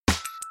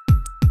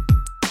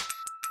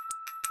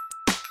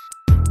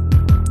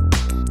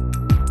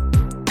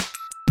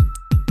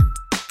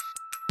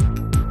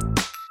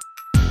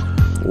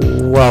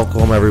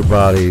Welcome,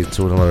 everybody,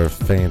 to another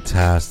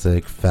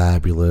fantastic,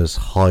 fabulous,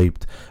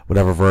 hyped,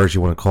 whatever version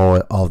you want to call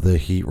it, of the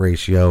Heat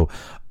Ratio.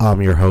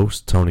 I'm your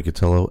host, Tony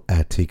Cotillo,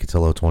 at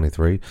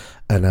tcotillo23.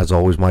 And as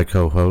always, my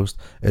co-host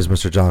is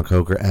Mr. John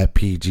Coker at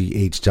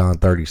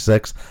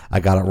PGHJohn36.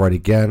 I got it right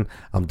again.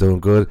 I'm doing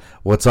good.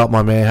 What's up,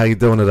 my man? How you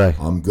doing today?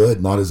 I'm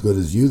good. Not as good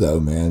as you, though,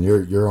 man.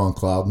 You're on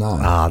cloud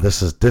nine.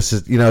 This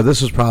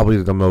is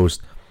probably the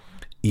most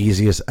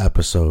easiest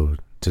episode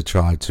to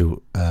try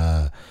to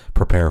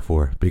prepare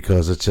for,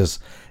 because it's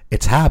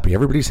happy.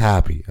 Everybody's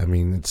happy. I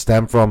mean, it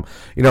stemmed from,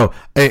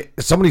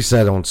 somebody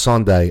said on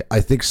Sunday,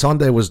 I think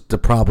Sunday was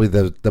probably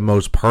the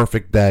most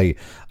perfect day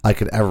I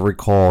could ever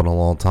recall in a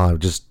long time.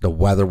 Just the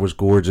weather was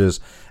gorgeous.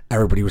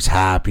 Everybody was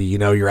happy.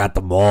 You're at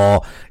the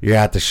mall, you're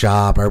at the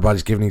shop,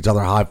 everybody's giving each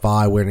other a high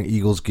five, wearing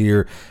Eagles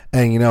gear.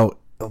 And,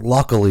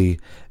 luckily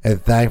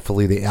and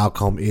thankfully, the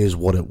outcome is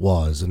what it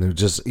was. And it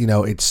just,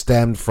 it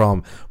stemmed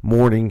from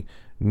morning,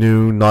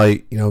 noon,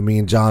 night. Me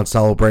and John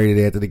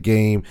celebrated after the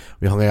game.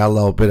 We hung out a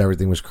little bit.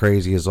 Everything was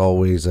crazy as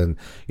always, and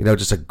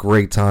just a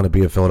great time to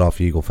be a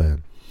Philadelphia Eagle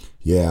fan.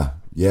 Yeah,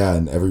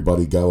 and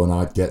everybody going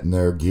out getting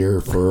their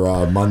gear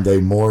for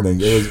Monday morning.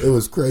 It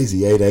was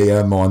crazy. 8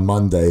 a.m. on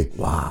Monday.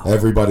 Wow!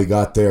 Everybody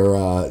got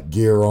their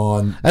gear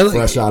on,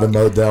 fresh out of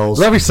Modell's.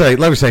 Let me say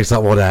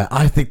something on that.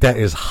 I think that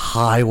is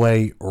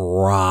highway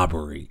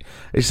robbery.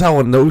 They're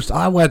selling those.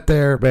 I went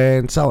there,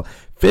 man. Selling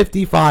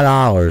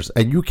 $55,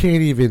 and you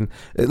can't even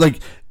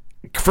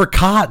for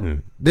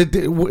cotton.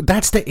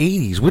 That's the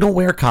 80s. We don't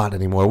wear cotton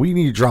anymore. We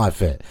need dry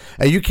fit,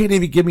 and you can't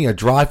even give me a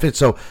dry fit.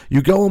 So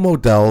you go in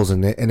Modell's,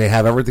 and they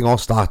have everything all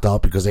stocked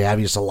up because they have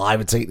you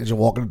salivating as you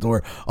walk in the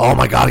door. Oh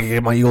my God, I can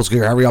get my Eagles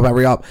gear.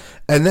 Hurry up!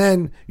 And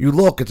then you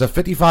look, it's a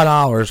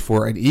 $55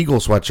 for an Eagle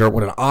sweatshirt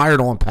with an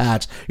iron-on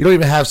patch. You don't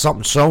even have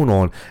something sewn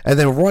on, and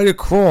then right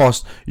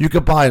across you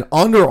could buy an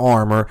Under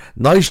Armour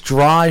nice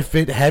dry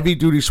fit heavy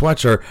duty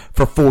sweatshirt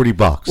for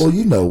 $40. Well,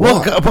 you know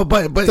what?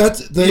 But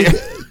that's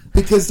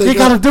because they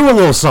got to do a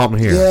little something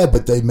here. Yeah,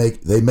 but they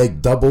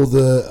make double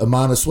the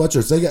amount of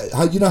sweatshirts. They got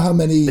how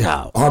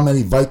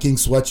many Viking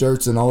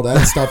sweatshirts and all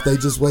that stuff they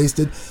just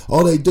wasted.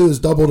 All they do is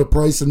double the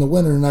price in the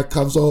winter, and that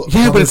covers all.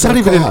 Yeah, but it's not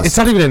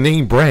even a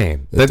name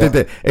brand.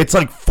 It's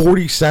like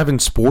 47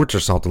 Sports or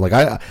something. Like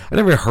I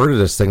never heard of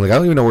this thing. Like I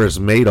don't even know where it's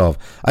made of.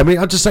 I mean,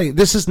 I'm just saying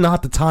this is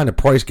not the time to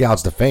price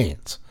gouge the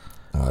fans.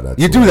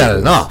 You do that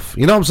enough.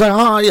 You know what I'm saying?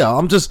 Oh, yeah.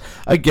 I'm just,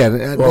 again,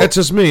 that's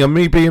just me. I'm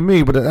me being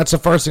me, but that's the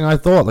first thing I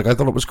thought. Like, I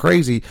thought it was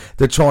crazy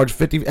to charge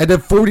 $50 and then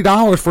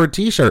 $40 for a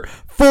t-shirt.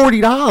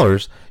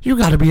 $40? You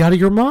got to be out of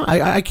your mind.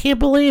 I can't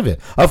believe it.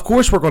 Of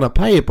course we're going to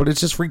pay it, but it's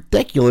just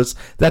ridiculous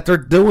that they're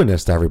doing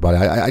this to everybody.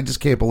 I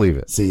just can't believe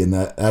it. See, and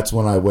that's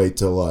when I wait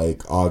till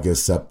like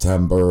August,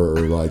 September,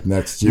 or like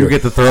next year. You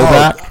get the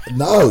throwback?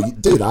 No,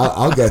 dude,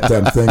 I'll get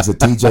them things at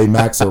TJ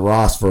Maxx or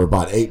Ross for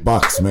about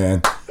 $8,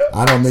 man.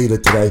 I don't need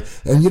it today.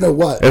 And you know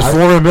what? Is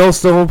Florida Mill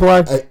still in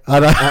play?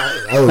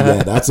 Oh,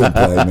 yeah, that's in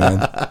play, man.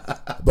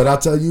 But I'll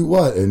tell you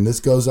what, and this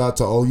goes out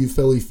to all you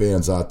Philly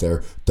fans out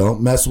there,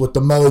 don't mess with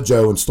the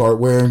mojo and start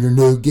wearing your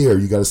new gear.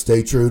 You got to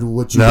stay true to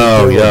what you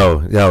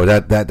do. Yo,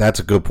 that's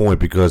a good point,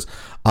 because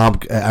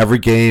every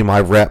game I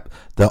rep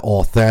the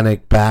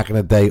authentic, back in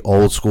the day,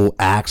 old school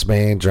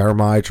Axeman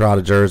Jeremiah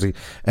Trotter jersey,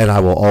 and I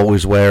will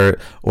always wear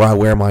it. Or I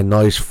wear my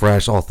nice,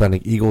 fresh,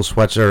 authentic Eagles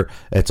sweatshirt.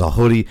 It's a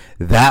hoodie.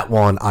 That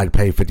one I'd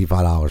pay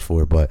 $55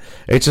 for, but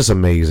it's just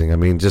amazing. I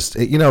mean, just,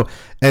 and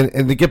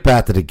to get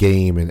back to the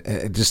game,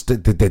 and just the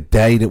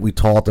day that we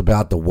talked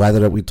about, the weather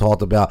that we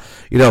talked about,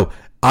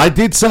 I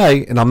did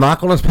say, and I'm not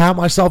going to pat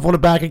myself on the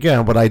back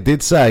again, but I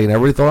did say, and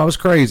everybody thought I was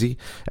crazy,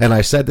 and I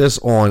said this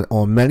on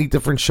many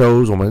different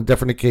shows, on many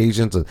different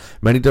occasions, and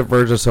many different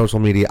versions of social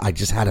media. I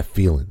just had a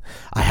feeling.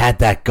 I had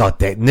that gut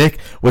that Nick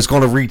was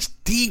going to reach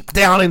deep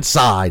down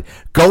inside,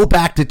 go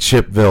back to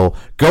Chipville,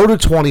 go to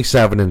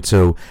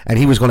 27-2, and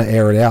he was going to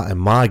air it out, and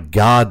my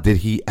God, did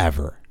he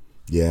ever.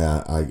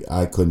 Yeah,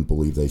 I couldn't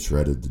believe they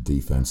shredded the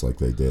defense like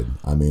they did.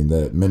 I mean,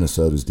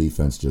 Minnesota's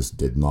defense just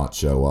did not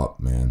show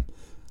up, man.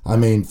 I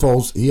mean,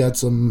 Foles, he had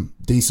some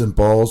decent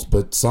balls,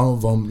 but some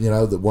of them,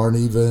 that weren't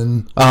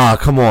even...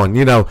 come on.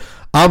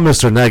 I'm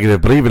Mr.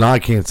 Negative, but even I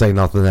can't say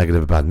nothing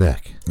negative about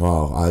Nick.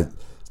 Well,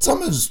 some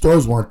of his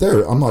throws weren't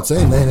there. I'm not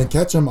saying they didn't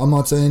catch him. I'm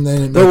not saying they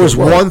didn't... There was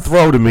one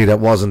throw to me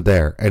that wasn't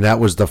there, and that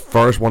was the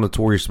first one to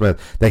Torrey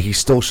Smith that he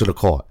still should have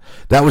caught.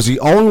 That was the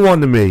only one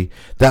to me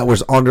that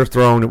was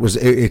underthrown.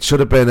 It should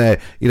have been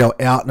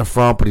out in the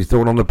front, but he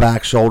threw it on the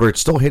back shoulder. It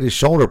still hit his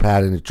shoulder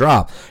pad and it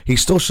dropped. He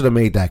still should have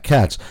made that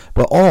catch.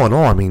 But all in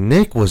all, I mean,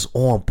 Nick was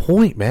on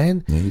point,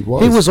 man. Yeah, he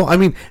was. He was. I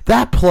mean,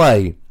 that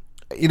play.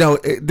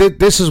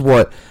 This is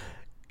what.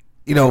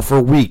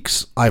 For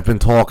weeks I've been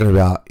talking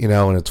about.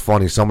 And it's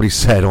funny. Somebody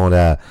said on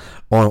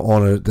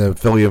the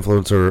Philly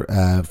Influencer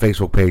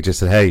Facebook page. I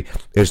said, "Hey,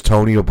 is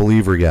Tony a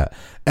believer yet?"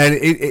 And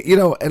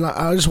and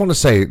I just want to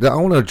say, I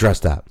want to address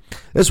that.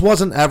 This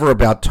wasn't ever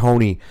about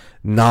Tony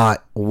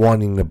not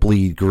wanting to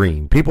bleed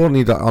green. People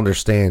need to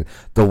understand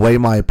the way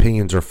my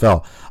opinions are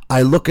felt.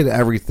 I look at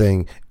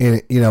everything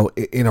in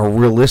a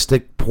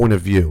realistic point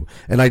of view,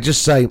 and I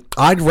just say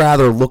I'd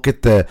rather look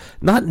at the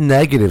not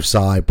negative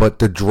side, but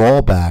the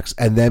drawbacks,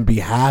 and then be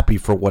happy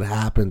for what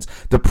happens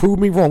to prove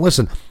me wrong.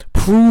 Listen,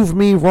 prove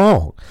me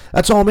wrong.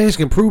 That's all I'm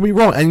asking. Prove me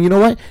wrong. And you know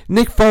what?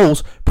 Nick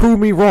Foles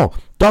proved me wrong.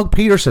 Doug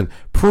Peterson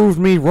proved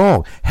me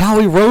wrong.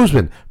 Howie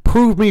Roseman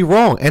proved me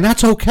wrong, and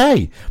that's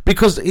okay,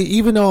 because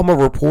even though I'm a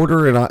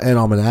reporter and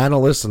I'm an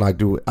analyst and I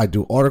do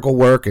article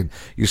work, and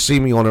you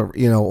see me on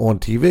on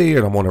TV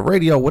and I'm on the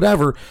radio,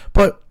 whatever,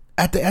 but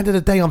at the end of the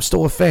day, I'm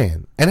still a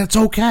fan, and it's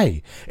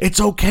okay. It's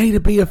okay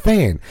to be a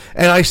fan.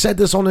 And I said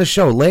this on this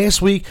show.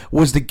 Last week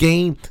was the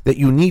game that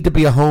you need to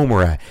be a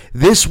homer at.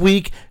 This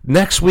week,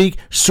 next week,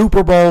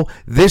 Super Bowl,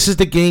 this is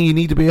the game you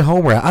need to be a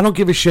homer at. I don't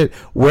give a shit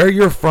where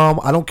you're from.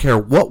 I don't care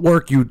what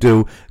work you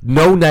do.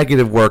 No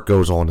negative work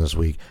goes on this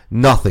week.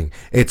 Nothing.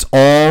 It's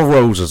all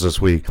roses this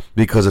week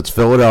because it's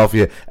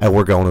Philadelphia and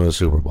we're going to the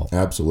Super Bowl.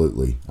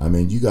 Absolutely. I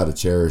mean, you got to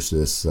cherish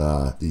these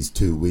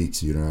 2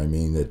 weeks. You know what I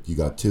mean? That you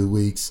got 2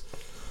 weeks.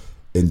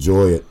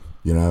 Enjoy it,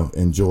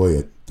 enjoy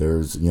it.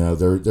 There's,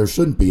 there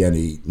shouldn't be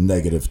any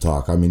negative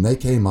talk. I mean, they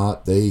came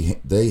out,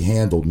 they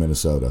handled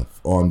Minnesota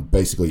on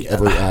basically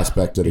every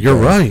aspect of the game.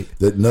 You're right.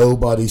 That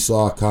nobody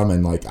saw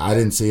coming. Like, I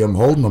didn't see them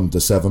holding them to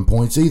 7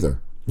 points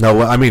either. No,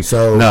 I mean,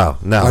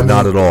 not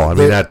at all. I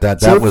mean,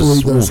 that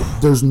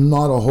was... There's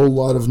not a whole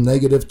lot of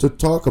negative to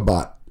talk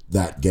about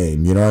that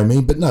game, you know what I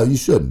mean? But no, you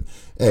shouldn't.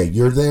 Hey,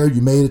 you're there,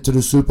 you made it to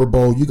the Super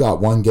Bowl, you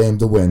got one game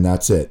to win,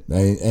 that's it.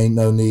 Ain't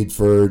no need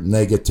for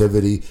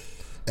negativity.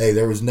 Hey,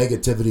 there was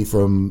negativity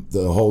from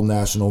the whole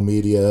national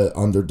media,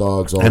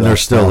 underdogs, all and that there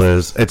still stuff.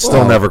 is. It's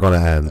still never going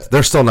to end.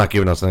 They're still not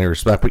giving us any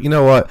respect. But you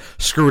know what?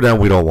 Screw them.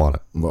 We don't want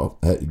it. Well,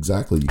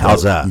 exactly.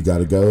 How's that? You got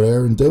to go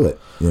there and do it,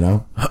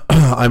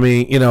 I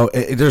mean,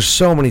 there's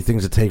so many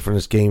things to take from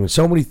this game, and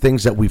so many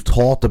things that we've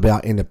talked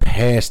about in the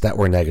past that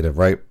were negative,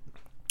 right?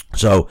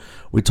 So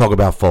we talk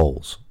about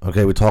Foles.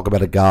 Okay, we talk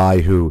about a guy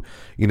who,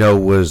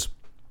 was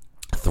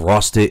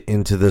thrusted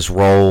into this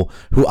role,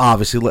 who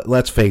obviously,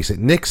 let's face it,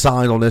 Nick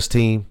signed on this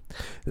team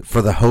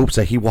for the hopes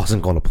that he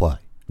wasn't going to play.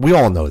 We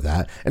all know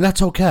that, and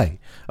that's okay.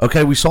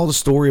 Okay, we saw the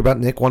story about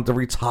Nick wanting to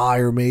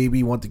retire,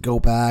 maybe want to go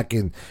back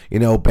and,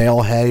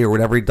 bale hay or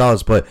whatever he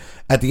does, but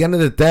at the end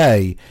of the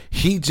day,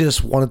 he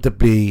just wanted to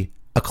be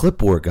a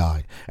clipboard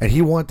guy, and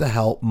he wanted to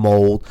help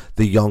mold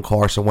the young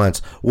Carson Wentz,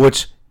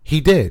 which he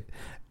did.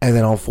 And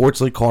then,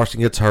 unfortunately, Carson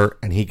gets hurt,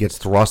 and he gets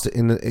thrust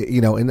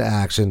into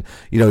action.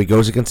 He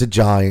goes against the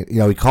Giant.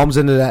 He comes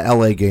into that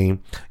L.A.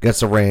 game against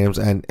the Rams,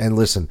 and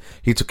listen,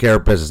 he took care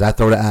of business. That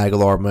throw to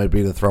Aguilar might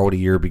be the throw of the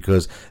year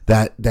because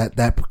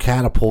that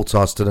catapults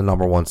us to the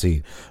number 1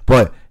 seed.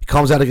 But he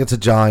comes out against the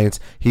Giants.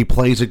 He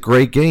plays a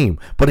great game,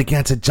 but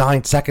against a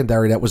Giant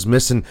secondary that was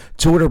missing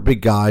 2 of their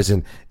big guys,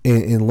 in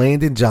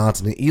Landon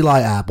Johnson and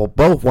Eli Apple.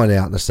 Both went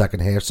out in the second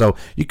half, so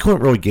you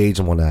couldn't really gauge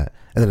them on that.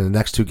 And then the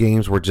next 2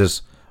 games were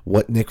just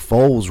what Nick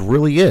Foles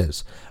really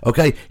is.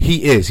 Okay,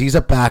 he is. He's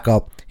a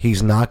backup.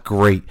 He's not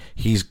great.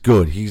 He's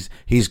good.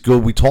 He's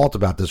good. We talked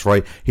about this,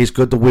 right? He's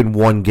good to win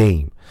 1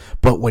 game.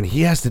 But when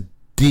he has to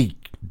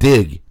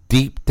dig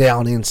deep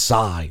down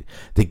inside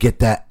to get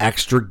that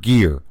extra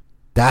gear,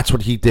 that's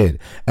what he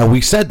did. And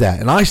we said that,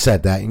 and I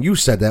said that, and you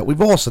said that.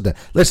 We've all said that.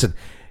 Listen,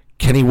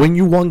 can he win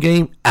you 1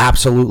 game?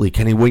 Absolutely.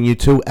 Can he win you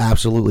 2?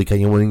 Absolutely. Can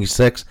he win you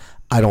 6?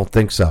 I don't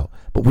think so.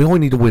 But we only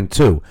need to win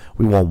 2.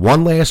 We won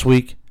 1 last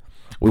week.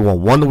 We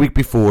won 1 the week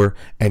before,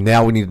 and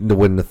now we need to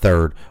win the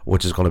 3rd,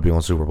 which is going to be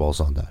on Super Bowl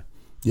Sunday.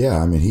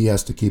 Yeah, I mean, he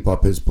has to keep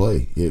up his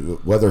play.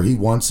 Whether he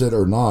wants it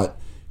or not,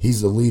 he's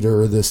the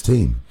leader of this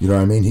team. You know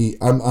what I mean?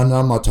 I'm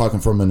not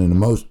talking from an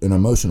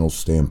emotional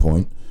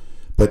standpoint,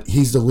 but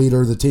he's the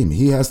leader of the team.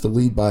 He has to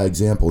lead by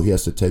example. He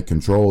has to take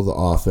control of the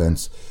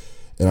offense,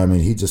 and, I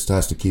mean, he just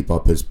has to keep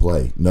up his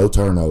play. No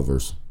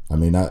turnovers. I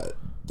mean,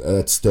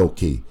 that's still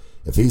key.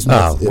 If he's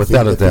not,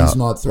 he's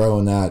not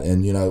throwing that,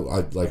 and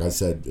like I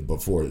said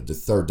before, the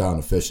 3rd down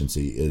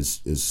efficiency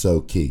is so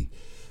key.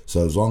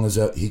 So as long as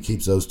he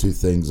keeps those 2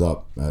 things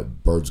up,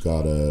 Bird's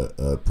got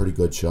a pretty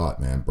good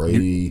shot, man.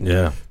 Brady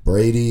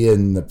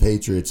and the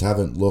Patriots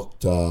haven't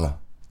looked,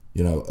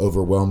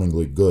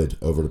 overwhelmingly good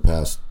over the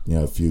past,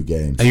 few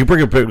games. And you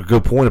bring up a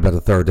good point about the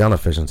 3rd down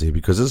efficiency,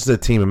 because this is a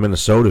team in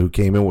Minnesota who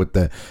came in with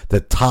the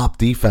top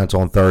defense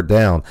on 3rd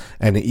down,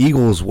 and the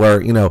Eagles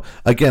were,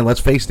 again, let's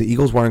face it, the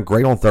Eagles weren't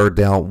great on 3rd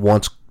down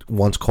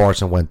once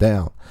Carson went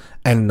down.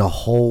 And the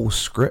whole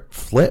script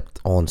flipped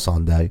on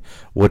Sunday,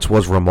 which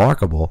was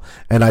remarkable.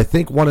 And I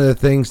think one of the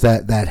things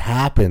that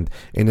happened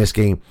in this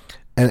game,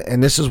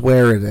 and this is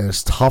where it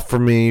is tough for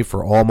me,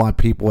 for all my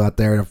people out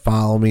there to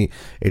follow me,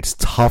 it's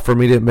tough for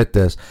me to admit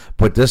this,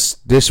 but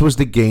this was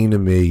the game to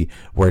me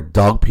where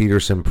Doug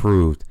Peterson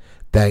proved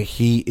that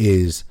he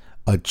is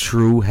a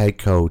true head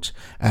coach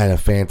and a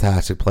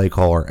fantastic play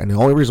caller. And the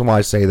only reason why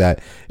I say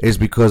that is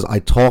because I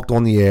talked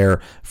on the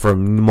air for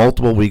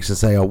multiple weeks and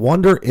say, I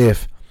wonder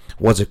if,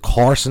 was it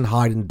Carson,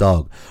 Hyde, and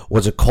Doug?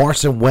 Was it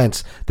Carson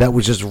Wentz that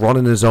was just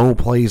running his own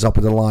plays up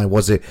in the line?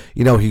 Was it,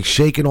 he's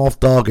shaking off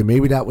Doug, and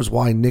maybe that was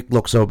why Nick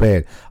looked so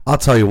bad? I'll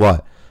tell you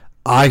what.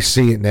 I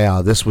see it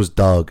now. This was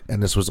Doug,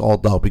 and this was all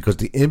Doug, because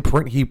the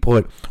imprint he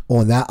put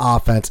on that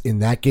offense in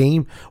that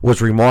game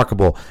was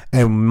remarkable.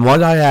 And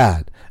might I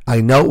add, I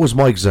know it was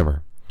Mike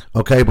Zimmer,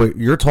 okay, but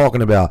you're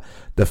talking about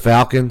the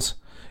Falcons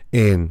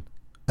in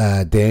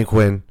Dan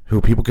Quinn,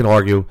 who people can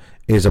argue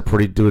is a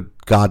pretty good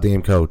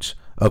goddamn coach,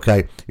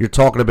 okay? You're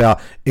talking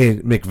about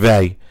in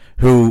McVay,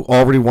 who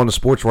already won the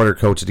Sports Writer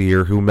Coach of the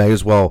Year, who may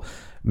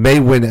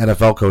win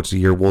NFL Coach of the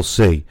Year. We'll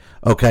see.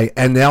 Okay,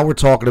 and now we're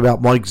talking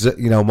about Mike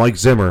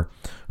Zimmer,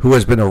 who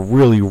has been a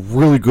really,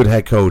 really good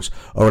head coach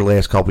over the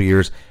last couple of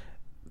years.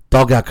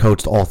 Doug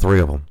outcoached all three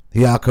of them.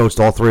 He outcoached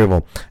all three of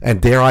them.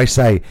 And dare I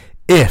say,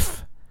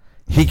 if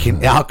he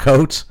can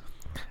outcoach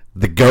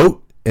the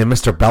GOAT and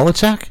Mr.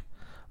 Belichick,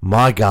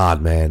 my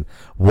God, man,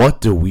 what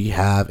do we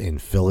have in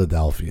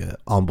Philadelphia?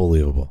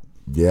 Unbelievable.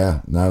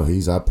 Yeah, no,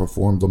 he's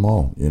outperformed them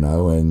all,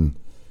 and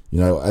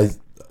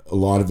a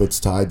lot of it's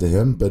tied to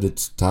him, but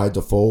it's tied to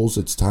Foles.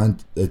 It's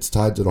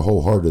tied to the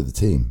whole heart of the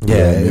team.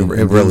 Yeah, it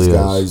really is. These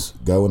guys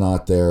going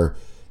out there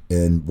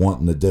and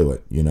wanting to do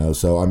it.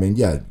 So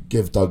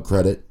give Doug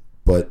credit,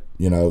 but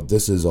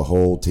this is a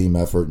whole team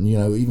effort. And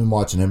even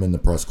watching him in the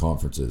press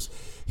conferences,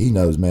 he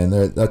knows, man,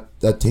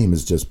 that team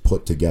is just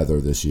put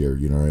together this year.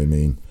 You know what I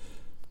mean?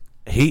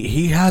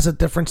 He has a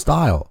different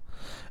style.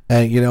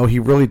 And, he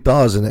really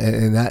does.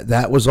 And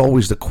that was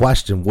always the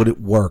question. Would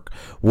it work?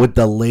 Would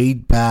the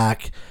laid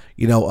back,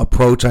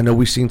 approach? I know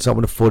we've seen some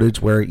of the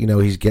footage where,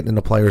 he's getting in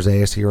the player's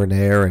ass here and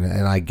there,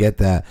 and I get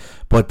that.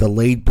 But the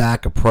laid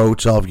back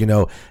approach of,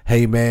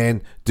 hey,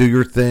 man, do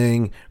your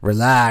thing,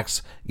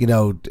 relax,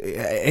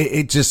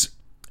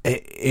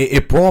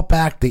 it brought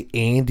back the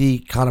Andy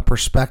kind of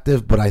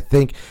perspective, but I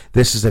think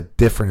this is a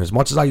different. As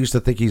much as I used to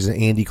think he's an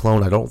Andy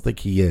clone, I don't think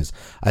he is.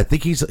 I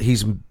think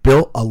he's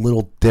built a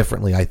little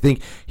differently. I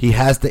think he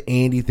has the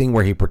Andy thing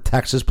where he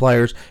protects his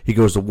players, he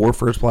goes to war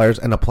for his players,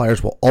 and the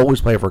players will always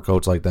play for a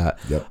coach like that.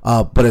 Yep.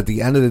 But at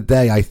the end of the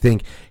day, I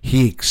think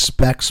he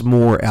expects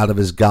more out of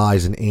his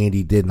guys than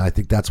Andy did, and I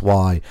think that's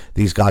why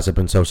these guys have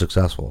been so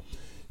successful.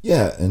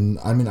 Yeah, and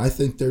I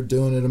think they're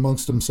doing it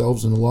amongst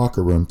themselves in the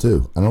locker room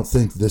too. I don't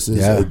think this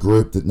is a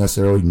group that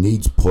necessarily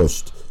needs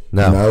pushed.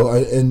 No.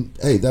 And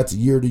hey, that's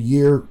year to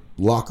year,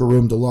 locker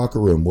room to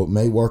locker room. What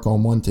may work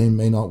on one team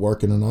may not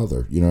work in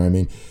another. You know what I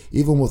mean?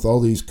 Even with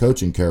all these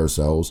coaching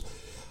carousels,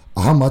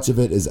 how much of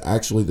it is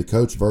actually the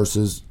coach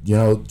versus,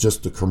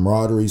 just the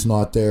camaraderie's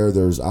not there,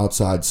 there's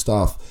outside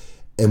stuff.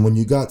 And when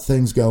you got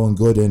things going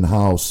good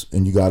in-house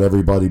and you got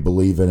everybody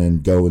believing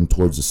and going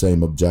towards the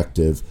same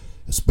objective,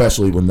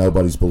 especially when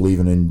nobody's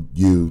believing in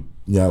you,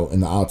 in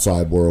the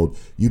outside world.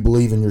 You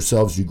believe in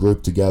yourselves, you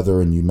group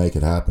together, and you make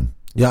it happen.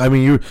 Yeah,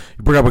 you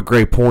bring up a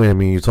great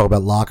point. You talk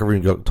about locker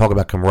room, you talk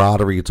about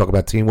camaraderie, you talk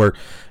about teamwork.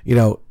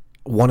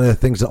 One of the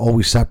things that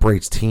always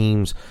separates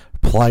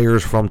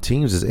players from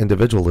teams is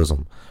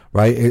individualism,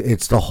 right?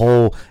 It's the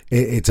whole,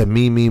 it's a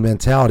me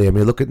mentality.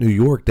 Look at New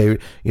York. They,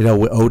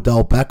 with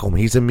Odell Beckham,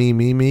 he's a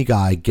me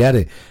guy. I get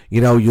it.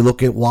 You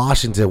look at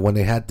Washington when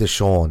they had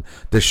Deshaun.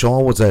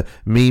 Deshaun was a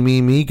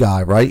me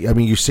guy, right?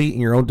 You see it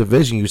in your own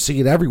division. You see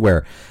it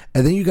everywhere.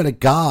 And then you got a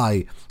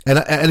guy,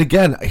 and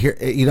again, here,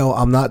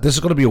 this is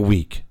going to be a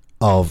week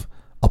of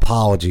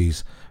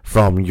apologies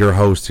from your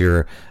host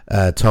here,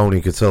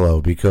 Tony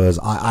Cotillo, because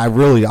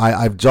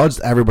I've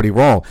judged everybody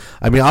wrong.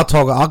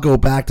 I'll go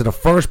back to the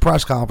first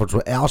press conference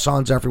with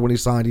Alshon Jeffrey when he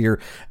signed here,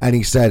 and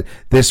he said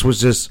this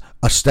was just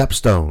a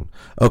stepstone.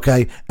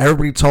 Okay,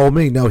 everybody told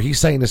me no. He's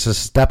saying this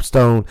is a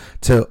stepstone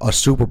to a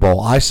Super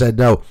Bowl. I said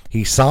no.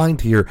 He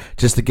signed here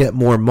just to get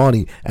more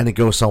money and to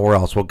go somewhere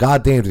else. Well,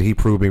 goddamn, did he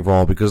prove me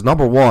wrong? Because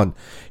number one,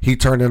 he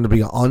turned into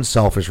be an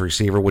unselfish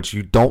receiver, which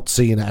you don't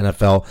see in the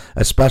NFL,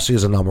 especially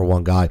as a number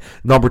one guy.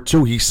 Number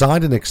two, he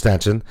signed an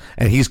extension,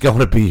 and he's going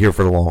to be here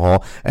for the long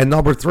haul. And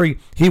number three,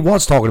 he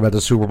was talking about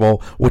the Super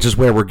Bowl, which is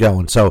where we're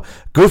going. So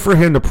good for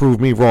him to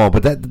prove me wrong.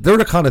 But they're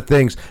the kind of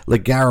things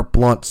like Garrett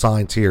Blunt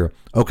signs here.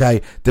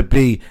 Okay, to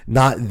be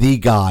not the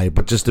guy,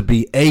 but just to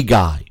be a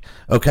guy.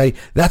 Okay,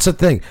 that's the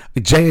thing.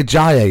 Jay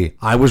Ajayi,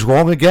 I was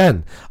wrong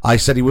again. I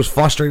said he was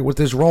frustrated with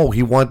his role.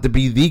 He wanted to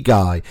be the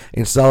guy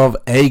instead of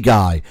a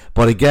guy.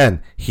 But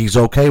again, he's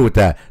okay with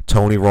that.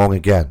 Tony wrong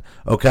again.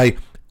 Okay,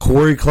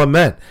 Corey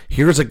Clement,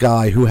 here's a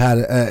guy who had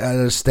a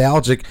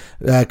nostalgic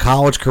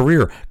college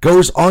career,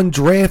 goes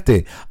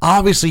undrafted.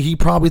 Obviously, he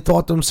probably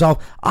thought to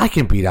himself, I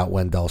can beat out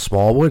Wendell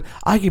Smallwood.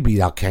 I can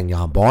beat out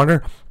Kenyon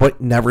Barner, but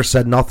never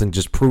said nothing,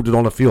 just proved it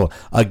on the field.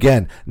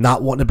 Again,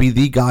 not wanting to be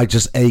the guy,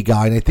 just a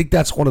guy. And I think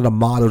that's one of the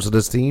mottos of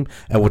this team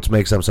and what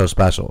makes them so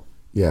special.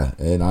 Yeah,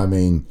 and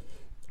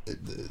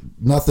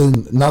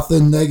nothing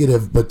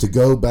negative, but to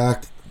go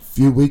back a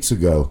few weeks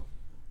ago,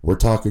 we're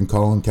talking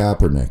Colin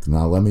Kaepernick.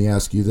 Now, let me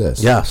ask you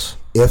this. Yes.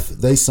 If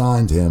they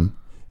signed him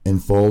and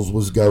Foles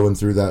was going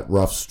through that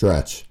rough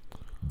stretch,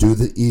 do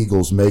the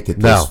Eagles make it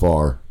this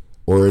far?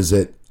 Or is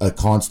it a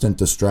constant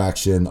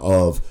distraction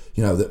of,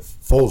 that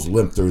Foles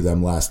limped through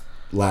them last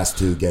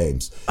two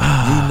games?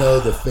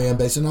 The fan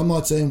base, and I'm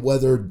not saying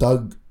whether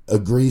Doug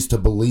agrees to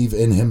believe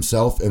in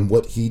himself and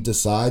what he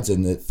decides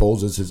and that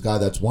Foles is his guy,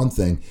 that's one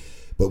thing.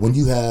 But when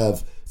you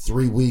have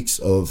 3 weeks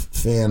of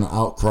fan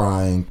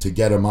outcrying to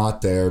get him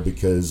out there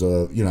because,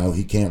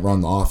 he can't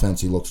run the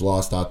offense, he looks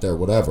lost out there,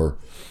 whatever,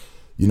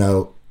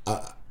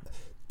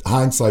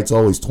 hindsight's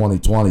always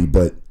 20/20,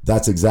 but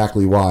that's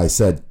exactly why I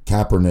said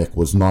Kaepernick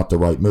was not the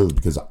right move,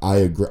 because I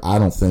agree. I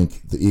don't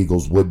think the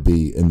Eagles would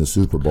be in the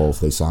Super Bowl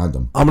if they signed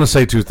him. I'm going to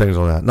say two things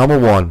on that. Number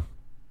one,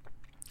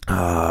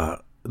 I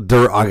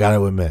got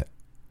to admit,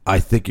 I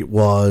think there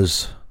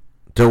was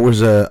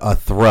a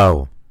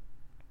throw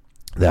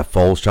that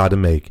Foles tried to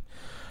make.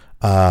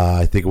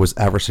 I think it was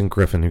Everson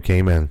Griffin who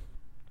came in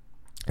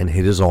and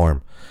hit his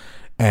arm,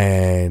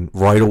 and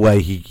right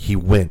away he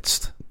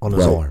winced on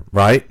his arm,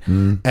 right?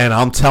 And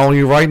I'm telling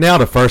you right now,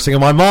 the first thing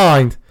in my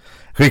mind,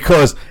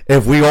 because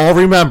if we all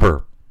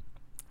remember,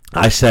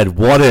 I said,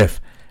 what if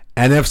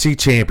NFC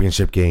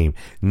Championship game,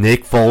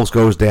 Nick Foles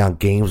goes down,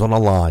 game's on the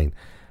line.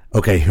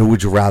 Okay, who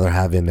would you rather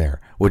have in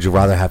there? Would you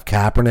rather have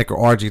Kaepernick or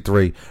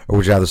RG3, or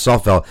would you rather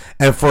Suffolk?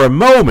 And for a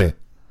moment,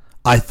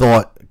 I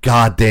thought,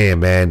 God damn,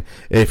 man,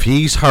 if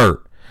he's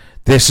hurt,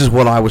 this is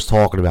what I was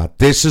talking about.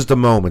 This is the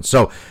moment.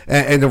 So,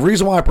 and the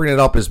reason why I bring it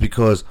up is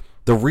because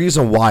the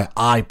reason why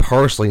I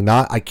personally,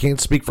 I can't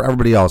speak for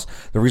everybody else,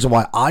 the reason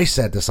why I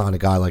said to sign a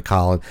guy like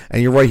Colin,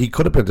 and you're right, he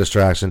could have been a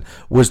distraction,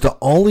 was to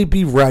only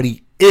be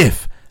ready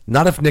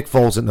not if Nick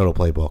Foles didn't know the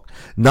playbook,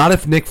 not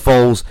if Nick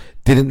Foles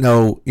didn't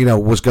know,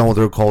 was going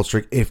through a cold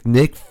streak, if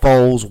Nick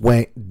Foles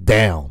went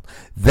down.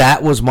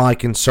 That was my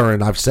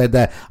concern. I've said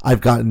that.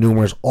 I've gotten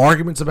numerous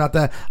arguments about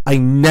that. I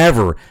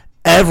never,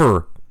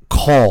 ever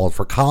called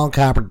for Colin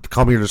Kaepernick to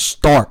come here to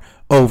start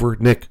over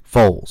Nick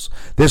Foles.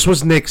 This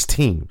was Nick's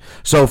team.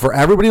 So for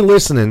everybody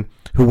listening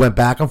who went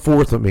back and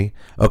forth with me,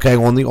 okay,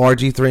 on the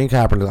RG3 and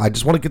Kaepernick, I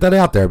just want to get that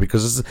out there,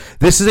 because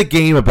this is a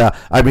game about,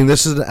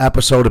 this is an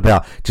episode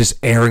about just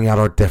airing out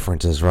our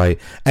differences, right?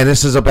 And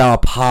this is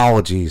about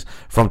apologies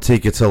from T.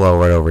 Cotillo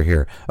right over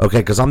here, okay?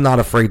 Because I'm not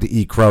afraid to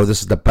eat crow.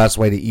 This is the best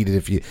way to eat it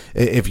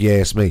if you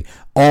ask me.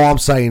 All I'm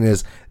saying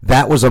is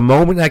that was a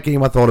moment in that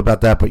game I thought about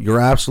that, but you're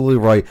absolutely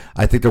right.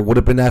 I think there would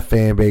have been that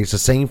fan base, the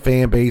same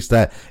fan base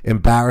that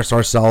embarrassed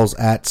ourselves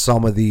at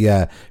some of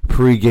the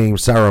pre-game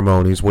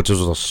ceremonies, which was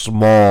a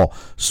small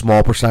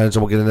percentage,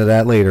 and we'll get into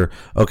that later.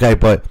 Okay,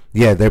 but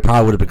yeah, they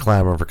probably would have been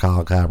clamoring for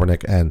Colin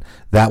Kaepernick, and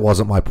that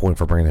wasn't my point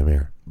for bringing him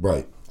here.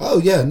 Right. Oh,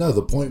 yeah, no,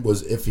 the point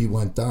was if he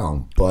went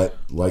down. But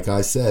like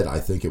I said,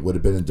 I think it would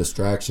have been a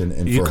distraction,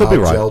 and for how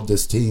gelled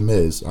this team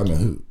is,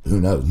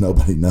 who knows?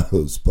 Nobody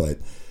knows, but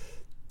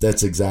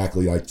that's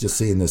exactly like just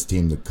seeing this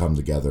team to come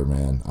together,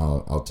 man.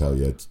 I'll tell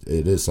you,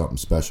 it is something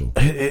special.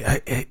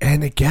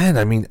 And again,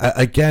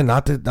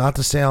 not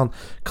to sound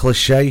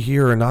cliche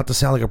here, or not to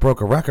sound like a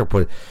broken record,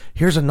 but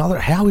here's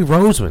another Howie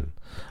Roseman,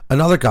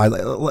 another guy.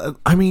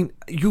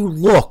 You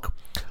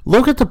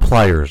look at the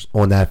players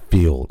on that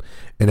field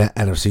in that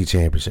NFC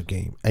Championship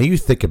game, and you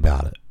think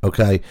about it.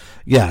 Okay,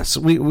 yes,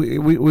 we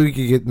could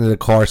get into the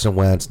Carson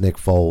Wentz, Nick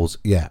Foles,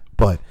 yeah,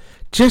 but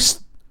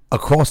just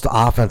across the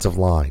offensive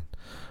line.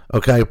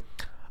 Okay,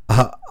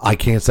 I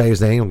can't say his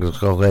name. I'm going to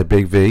call that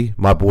Big V.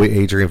 My boy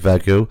Adrian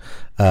Veku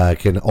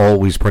can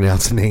always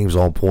pronounce the names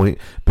on point.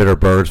 Bitter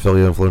Birds,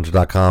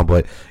 PhillyInfluencer.com.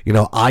 But,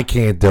 I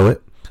can't do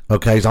it.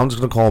 Okay, so I'm just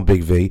going to call him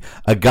Big V.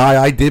 A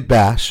guy I did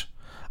bash.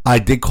 I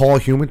did call a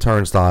human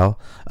turnstile.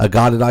 A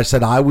guy that I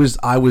said I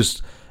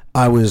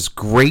was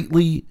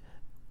greatly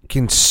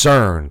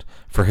concerned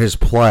for his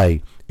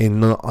play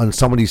on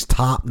some of these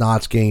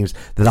top-notch games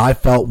that I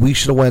felt we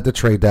should have went at the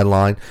trade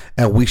deadline,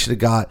 and we should have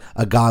got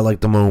a guy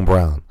like Damone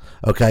Brown,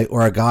 okay,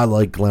 or a guy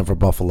like Glenn for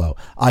Buffalo.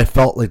 I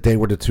felt like they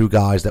were the two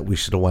guys that we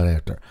should have went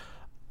after.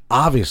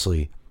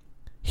 Obviously,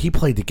 he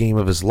played the game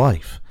of his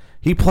life.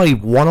 He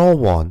played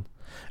one-on-one,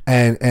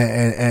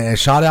 and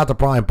shout out to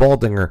Brian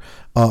Baldinger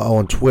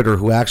on Twitter,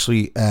 who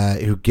actually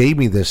who gave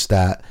me this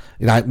stat.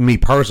 Me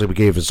personally, we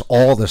gave us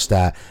all the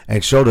stat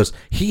and showed us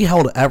he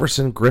held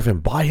Everson Griffin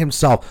by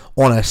himself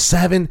on a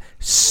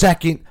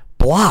 7-second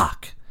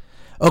block.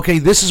 Okay,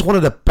 this is one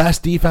of the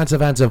best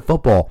defensive ends in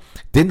football.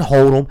 Didn't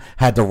hold him,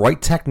 had the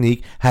right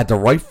technique, had the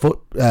right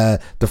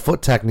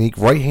foot technique,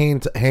 right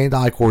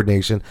hand-eye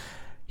coordination.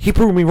 He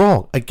proved me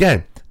wrong.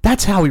 Again,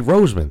 that's Howie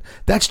Roseman.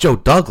 That's Joe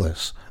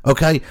Douglas.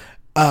 Okay,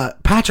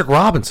 Patrick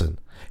Robinson.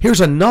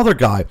 Here's another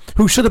guy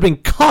who should have been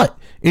cut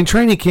in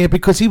training camp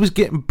because he was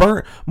getting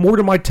burnt more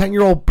than my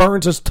 10-year-old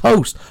burns his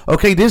toast.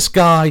 Okay, this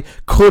guy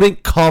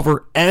couldn't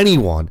cover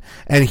anyone.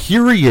 And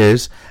here he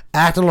is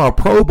acting on a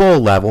Pro Bowl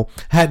level,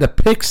 had the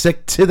pick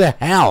six to the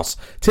house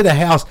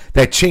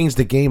that changed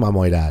the game, I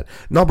might add.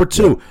 Number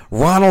two,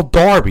 Ronald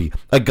Darby,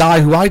 a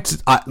guy who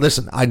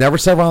listen, I never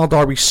said Ronald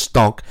Darby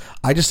stunk.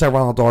 I just said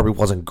Ronald Darby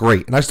wasn't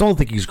great, and I still don't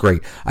think he's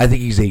great. I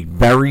think he's a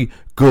very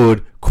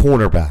good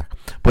cornerback.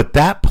 But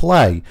that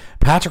play,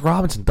 Patrick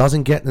Robinson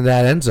doesn't get into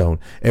that end zone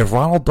if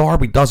Ronald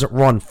Darby doesn't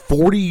run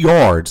 40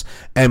 yards,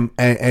 and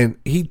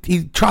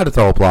he tried to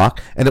throw a block,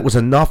 and it was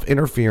enough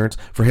interference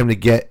for him to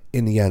get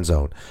in the end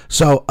zone.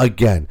 So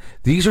again,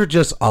 these are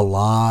just a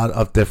lot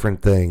of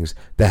different things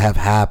that have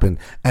happened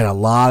and a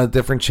lot of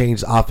different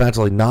changes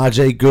offensively.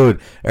 Najee Good,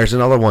 there's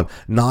another one.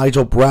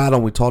 Nigel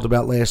Bradham, we talked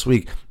about last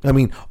week. I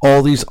mean,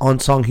 all these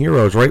unsung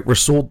heroes, right?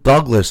 Rasul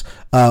Douglas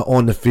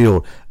on the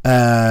field.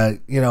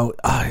 Stefan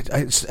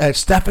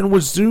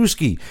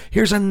Wisniewski.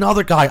 Here's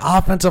another guy,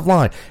 offensive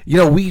line.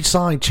 We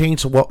signed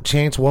Chance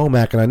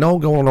Womack, and I know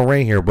I'm going on a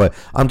rain here, but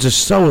I'm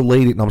just so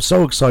elated and I'm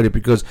so excited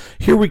because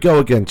here we go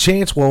again.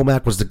 Chance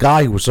Womack was the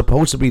guy who was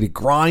supposed to be the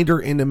grinder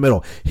in the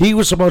middle. He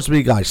was supposed to be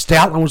the guy.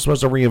 Stoutland was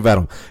supposed to reinvent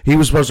him. He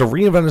was supposed to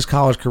reinvent his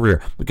college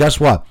career. But guess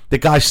what? The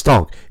guy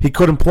stunk. He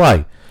couldn't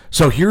play.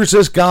 So here's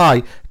this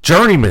guy,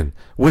 journeyman,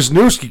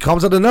 Wisniewski,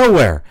 comes out of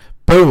nowhere.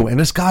 Boom. And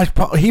this guy,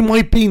 he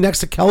might be next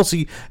to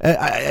Kelsey.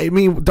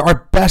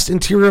 Our best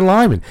interior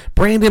lineman.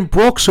 Brandon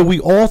Brooks, who we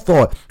all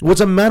thought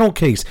was a mental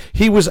case.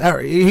 He was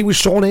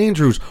Shawn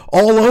Andrews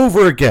all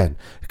over again.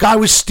 The guy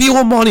was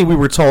stealing money, we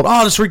were told.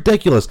 Oh, this is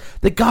ridiculous.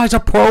 The guy's a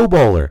Pro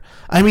Bowler.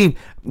 I mean,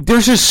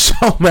 there's just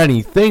so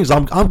many things.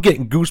 I'm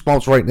getting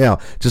goosebumps right now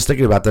just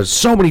thinking about that. There's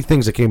so many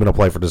things that came into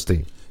play for this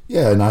team.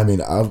 Yeah, and I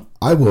mean,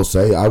 I will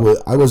say, I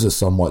was a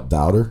somewhat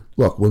doubter.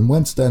 Look, when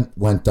Wentz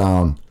went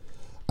down,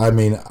 I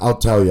mean, I'll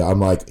tell you, I'm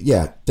like,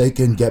 yeah, they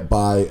can get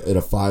by at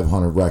a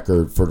 500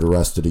 record for the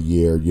rest of the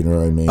year, you know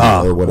what I mean?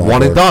 Or whatever.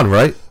 One and done,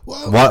 right?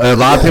 Well, a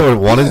lot of people are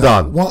one and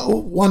done.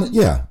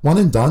 One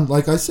and done,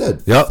 like I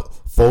said. Yep.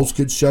 Foles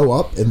could show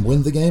up and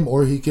win the game,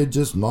 or he could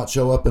just not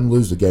show up and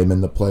lose the game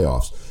in the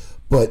playoffs.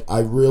 But I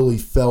really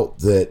felt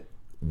that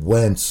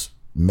Wentz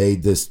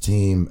made this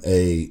team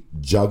a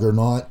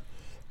juggernaut,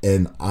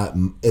 and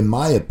in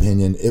my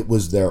opinion, it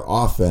was their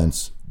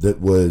offense that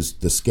was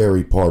the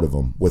scary part of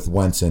them with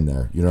Wentz in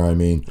there. You know what I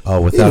mean? Oh,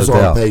 without a doubt. He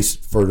was on pace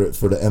for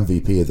the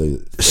MVP of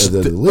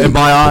the league. In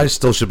my eyes,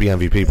 still should be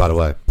MVP, by the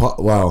way.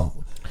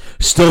 Well,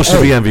 still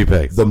should be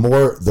MVP. The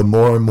more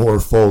and more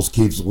Foles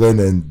keeps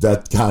winning,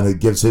 that kind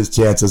of gives his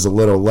chances a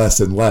little less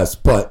and less.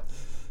 But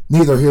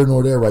neither here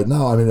nor there right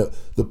now. I mean,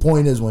 the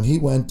point is, when he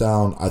went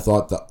down, I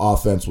thought the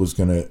offense was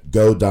going to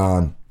go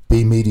down,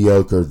 be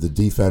mediocre, the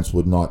defense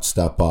would not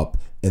step up,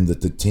 and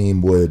that the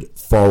team would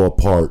fall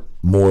apart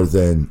more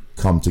than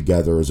come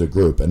together as a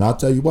group. And I'll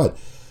tell you what,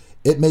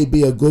 it may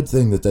be a good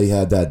thing that they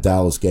had that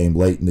Dallas game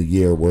late in the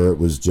year where it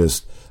was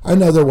just, I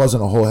know there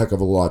wasn't a whole heck of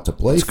a lot to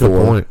play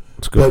for.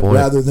 That's a good point.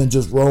 Rather than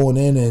just rolling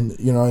in and,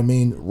 you know what I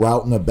mean,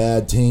 routing a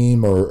bad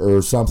team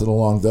or something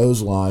along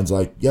those lines,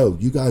 like, yo,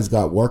 you guys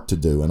got work to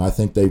do. And I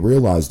think they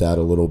realized that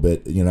a little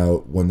bit,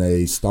 when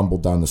they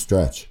stumbled down the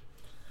stretch.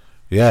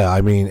 Yeah,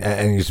 I mean,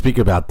 and you speak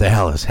about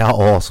Dallas, how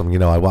awesome.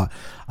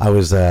 I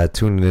was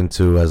tuning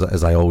into,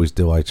 as I always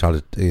do, I try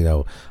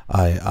to,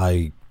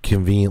 I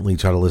conveniently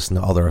try to listen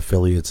to other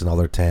affiliates in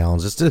other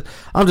towns.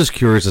 I'm just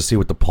curious to see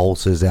what the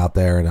pulse is out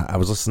there. And I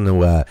was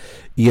listening to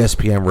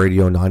ESPN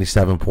Radio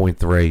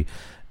 97.3,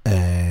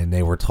 and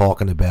they were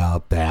talking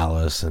about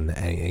Dallas and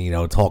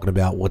talking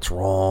about what's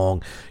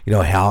wrong.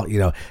 How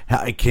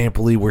I can't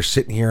believe we're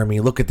sitting here. I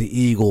mean, look at the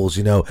Eagles.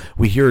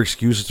 We hear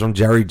excuses from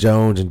Jerry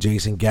Jones and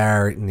Jason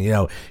Garrett, and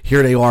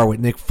here they are with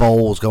Nick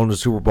Foles going to the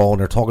Super Bowl,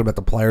 and they're talking about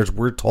the players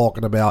we're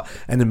talking about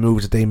and the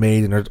moves that they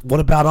made. And what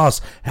about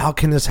us? How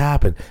can this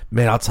happen?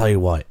 Man, I'll tell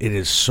you what, it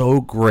is so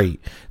great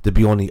to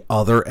be on the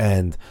other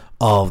end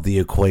of the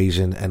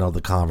equation and of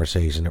the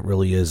conversation. It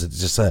really is. It's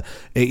just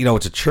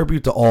it's a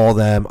tribute to all of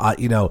them.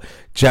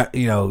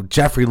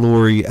 Jeffrey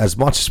Lurie, as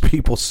much as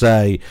people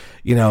say,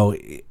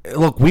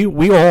 look,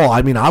 we all,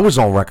 I mean, I was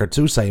on record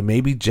too saying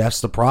maybe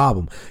Jeff's the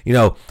problem,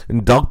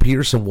 and Doug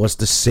Peterson was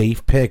the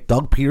safe pick.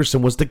 Doug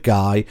Peterson was the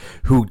guy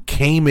who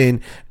came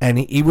in and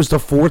he was the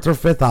fourth or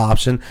fifth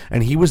option,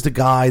 and he was the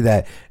guy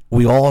that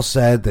we all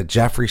said that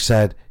Jeffrey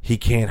said he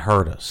can't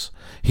hurt us.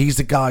 He's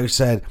the guy who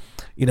said,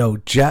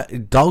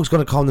 Doug's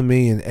going to come to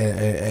me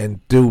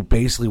and do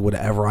basically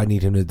whatever I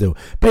need him to do.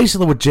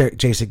 Basically what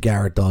Jason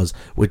Garrett does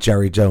with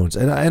Jerry Jones.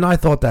 And I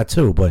thought that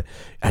too. But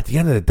at the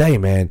end of the day,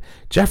 man,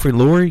 Jeffrey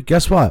Lurie,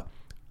 guess what?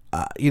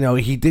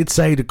 He did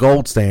say the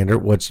gold standard,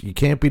 which you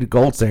can't be the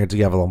gold standard until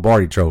you have a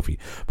Lombardi trophy.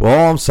 But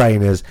all I'm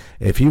saying is,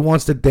 if he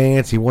wants to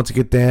dance, he wants to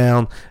get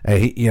down, and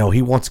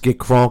he wants to get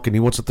crunk, and he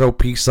wants to throw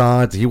peace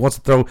signs, he wants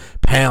to throw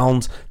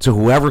pounds to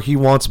whoever he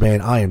wants, man,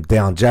 I am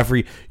down.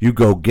 Jeffrey, you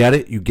go get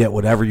it. You get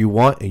whatever you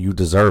want, and you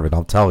deserve it.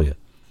 I'll tell you.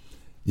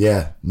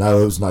 Yeah,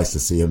 no, it was nice to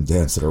see him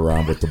dancing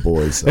around with the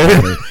boys.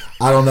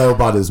 I don't know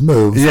about his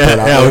moves.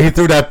 Yeah, he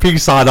threw that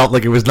peace sign up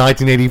like it was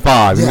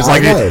 1985. He was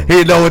like, he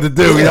didn't know what to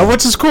do,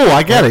 which is cool.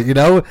 I get it,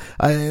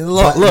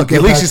 Look,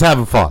 at least he's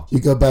having fun. You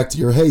go back to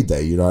your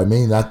heyday, you know what I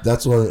mean?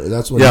 That's when he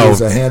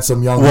was a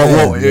handsome young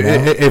man.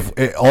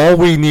 If all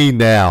we need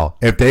now,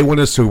 if they win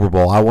a Super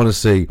Bowl, I want to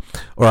see,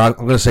 or I'm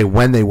going to say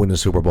when they win the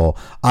Super Bowl,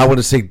 I want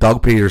to see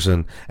Doug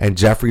Peterson and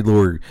Jeffrey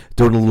Lurie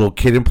doing a little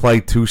kid and play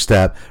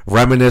two-step,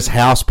 reminisce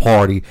house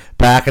party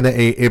back in the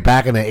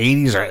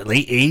 80s or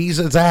late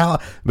 80s. It's how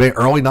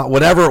early, not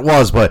whatever it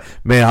was, but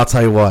man, I'll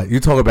tell you what, you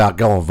talk about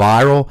going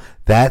viral.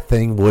 That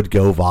thing would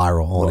go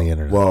viral on the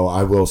internet. Well,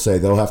 I will say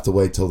they'll have to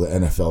wait till the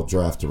NFL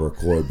draft to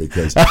record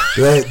because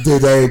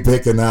they ain't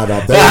picking that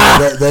up.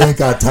 They ain't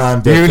got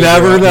time to. You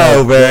never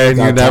know, man.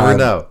 You never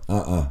know.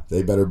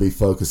 They better be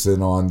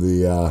focusing on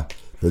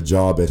the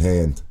job at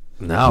hand.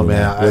 No,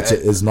 man, which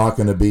is not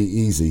going to be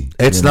easy.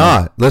 It's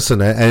not.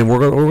 Listen, and we're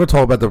going to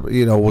talk about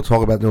we'll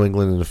talk about New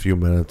England in a few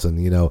minutes, and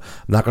I'm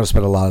not going to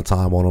spend a lot of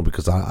time on them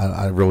because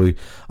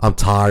I'm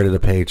tired of the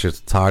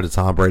Patriots. Tired of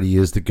Tom Brady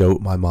is the GOAT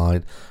in my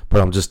mind,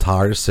 but I'm just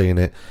tired of seeing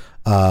it.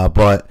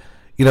 But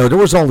there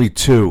was only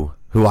two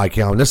who I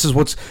count. And this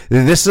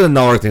is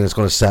another thing that's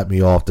going to set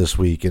me off this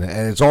week, and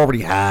it's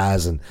already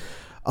has. And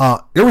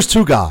there was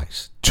two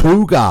guys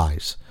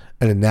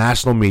in the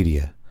national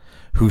media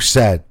who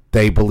said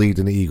they believed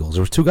in the Eagles.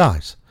 There was two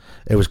guys.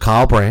 It was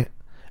Kyle Brandt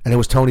and it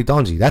was Tony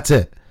Dungy. That's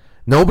it.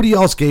 Nobody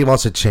else gave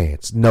us a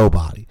chance.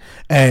 Nobody.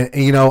 And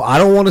I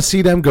don't want to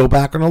see them go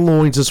back on the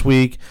loins this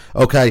week.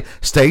 Okay,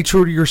 stay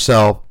true to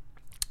yourself.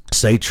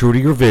 Stay true to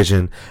your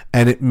vision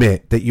and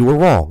admit that you were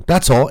wrong.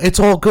 That's all. It's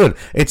all good.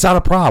 It's not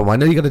a problem. I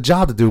know you got a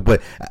job to do,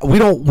 but we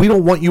don't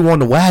want you on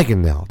the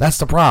wagon now. That's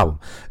the problem.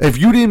 If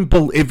you didn't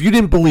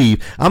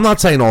believe, I'm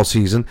not saying all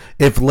season.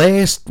 If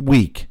last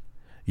week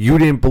you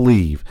didn't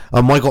believe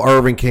Michael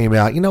Irvin came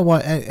out. You know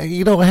what?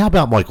 How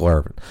about Michael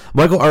Irvin?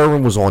 Michael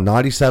Irvin was on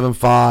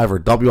 97.5 or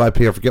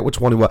WIP. I forget which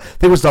one he was. I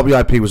think it was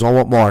WIP. He was on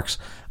what Marks.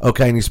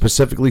 Okay, and he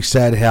specifically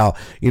said how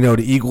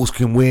the Eagles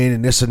can win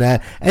and this and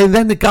that, and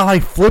then the guy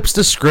flips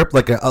the script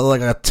like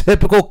a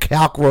typical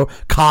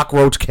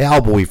cockroach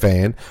Cowboy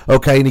fan.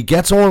 Okay, and he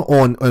gets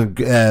on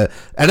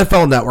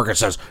NFL Network and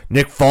says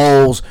Nick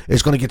Foles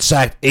is going to get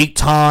sacked 8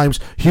 times.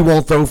 He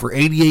won't throw for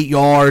 88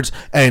 yards,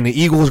 and the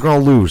Eagles are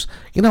going to lose.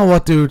 You know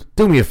what, dude?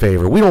 Do me a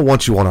favor. We don't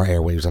want you on our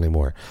airwaves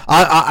anymore.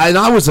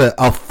 I was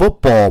a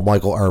football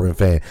Michael Irvin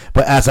fan,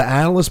 but as an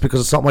analyst,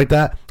 because of something like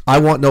that, I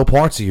want no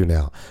parts of you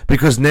now.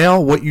 Because now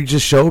what you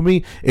just showed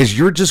me is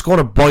you're just going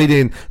to bite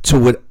in to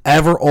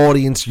whatever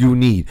audience you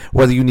need.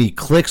 Whether you need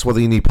clicks, whether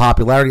you need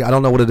popularity, I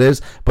don't know what it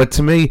is. But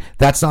to me,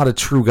 that's not a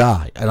true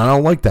guy. And I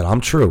don't like that.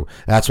 I'm true.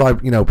 That's why,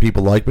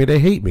 people like me, they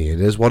hate me.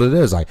 It is what it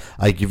is.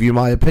 I give you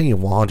my opinion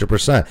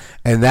 100%.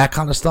 And that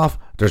kind of stuff,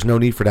 there's no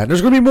need for that.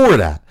 There's going to be more of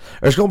that.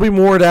 There's going to be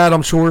more of that.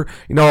 I'm sure,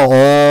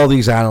 all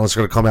these analysts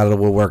are going to come out of the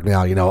woodwork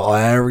now.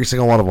 Every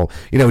single one of them.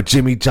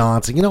 Jimmy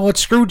Johnson. You know what?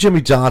 Screw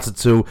Jimmy Johnson,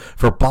 too,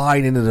 for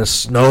buying into the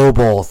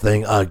snowball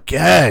thing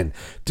again.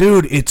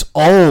 Dude, it's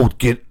old.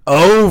 Get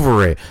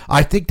over it.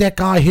 I think that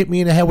guy hit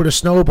me in the head with a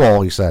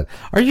snowball, he said.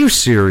 Are you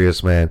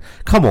serious, man?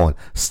 Come on.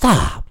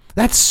 Stop.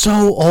 That's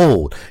so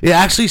old. It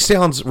actually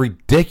sounds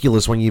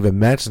ridiculous when you even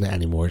mention it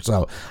anymore.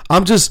 So I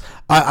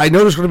know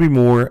there's going to be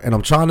more, and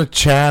I'm trying to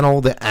channel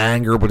the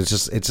anger, but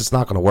it's just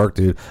not going to work,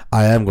 dude.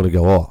 I am going to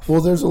go off.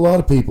 Well, there's a lot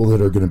of people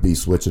that are going to be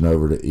switching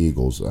over to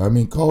Eagles. I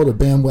mean, call it a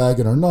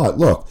bandwagon or not.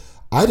 Look,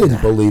 I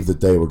didn't believe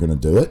that they were going to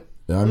do it.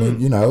 I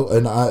mean,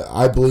 and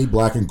I believe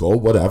black and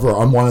gold, whatever.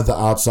 I'm one of the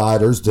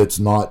outsiders that's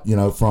not,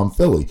 from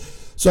Philly.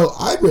 So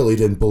I really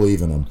didn't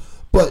believe in them.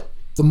 But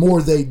the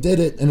more they did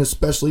it, and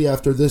especially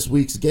after this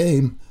week's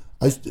game,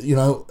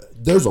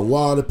 there's a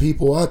lot of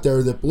people out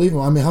there that believe them.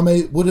 I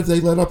mean, what have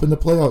they let up in the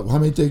playoff? How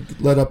many did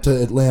they let up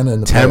to Atlanta in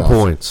the 10 playoffs?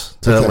 Points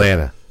to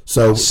Atlanta.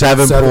 So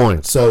 7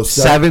 points. So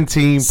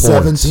 17 points.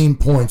 17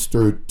 points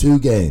through 2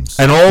 games.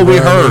 And all we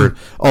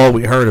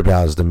heard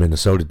about is the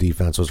Minnesota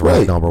defense was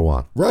ranked number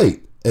 1.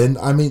 Right. And,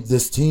 I mean,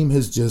 this team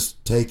has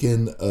just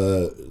taken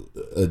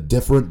a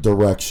different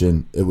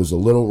direction. It was a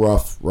little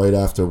rough right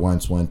after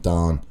Wentz went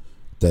down.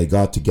 They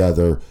got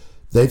together.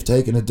 They've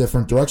taken a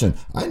different direction.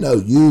 I know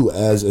you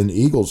as an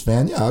Eagles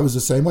fan. Yeah, I was the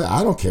same way.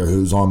 I don't care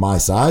who's on my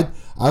side.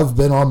 I've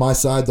been on my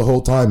side the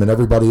whole time, and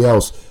everybody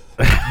else,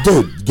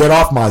 dude, get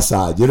off my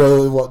side.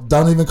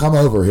 Don't even come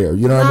over here.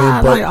 You know what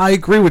I mean? But I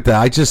agree with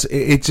that.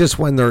 It's just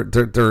when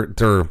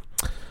they're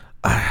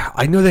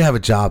I know they have a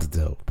job to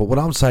do, but what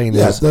I'm saying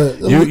is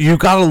you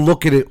got to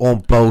look at it on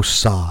both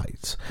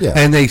sides. Yeah.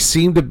 And they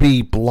seem to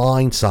be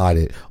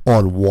blindsided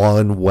on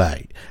one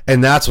way.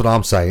 And that's what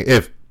I'm saying.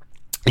 If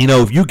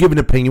you give an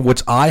opinion,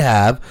 which I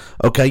have,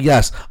 okay,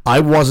 yes,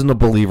 I wasn't a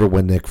believer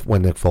when Nick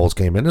Foles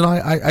came in, and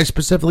I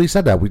specifically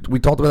said that. We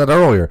talked about that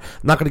earlier.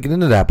 I'm not going to get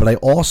into that, but I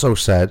also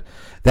said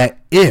that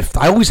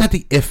I always had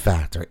the if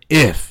factor.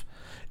 If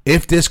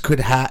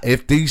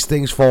these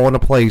things fall into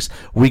place,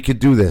 we could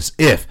do this.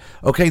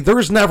 Okay,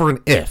 there's never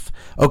an if.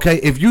 Okay,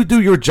 if you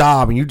do your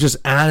job and you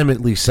just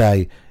animately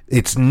say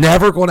It's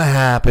never going to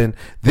happen.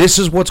 This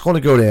is what's going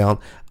to go down.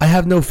 I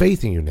have no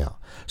faith in you now.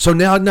 So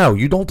now, no,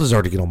 you don't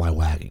deserve to get on my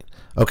wagon.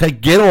 Okay,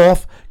 get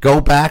off. Go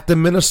back to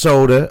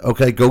Minnesota.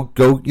 Okay, go.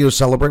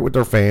 Celebrate with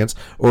their fans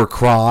or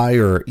cry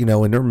or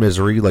in their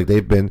misery like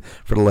they've been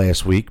for the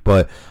last week.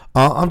 But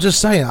I'm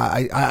just saying,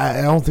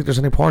 I don't think there's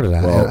any part of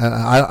that. Well,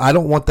 I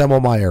don't want them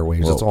on my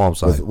airwaves. That's all I'm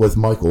saying. With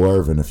Michael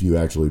Irvin, if you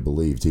actually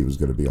believed he was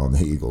going to be on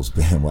the Eagles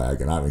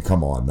bandwagon, I mean,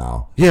 come on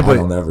now. Yeah, but I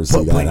don't ever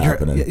see that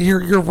happening.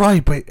 You're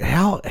right, but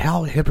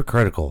how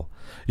hypocritical.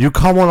 You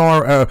come on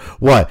our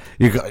what?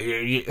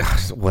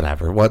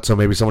 Whatever. What? So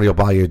maybe somebody will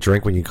buy you a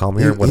drink when you come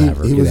here.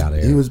 Whatever. Get out of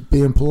here. He was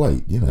being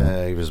polite. He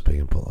was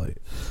being polite.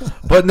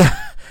 But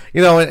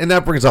and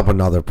that brings up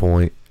another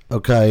point.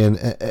 Okay, and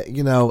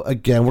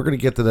again, we're gonna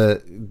get to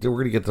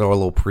our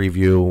little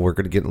preview. And we're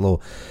gonna get a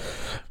little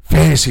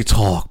fantasy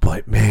talk.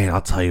 But man,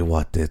 I'll tell you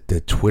what,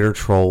 the Twitter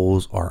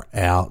trolls are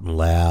out and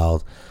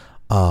loud.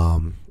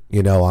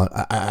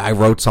 I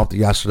wrote something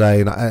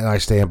yesterday, and I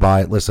stand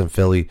by it. Listen,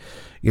 Philly.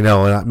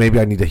 And maybe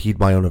I need to heed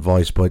my own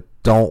advice, but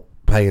don't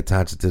pay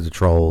attention to the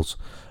trolls.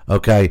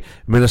 Okay,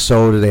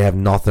 Minnesota, they have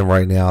nothing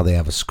right now. They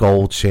have a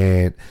skull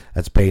chant.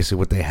 That's basically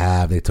what they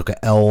have. They took an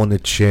L on the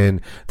chin.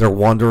 They're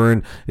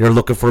wondering. They're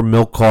looking for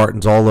milk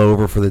cartons all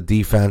over for the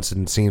defense,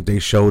 and see if they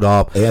showed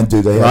up. And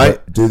do they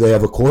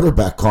have a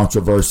quarterback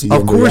controversy?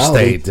 Of course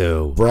they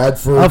do.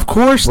 Bradford. Of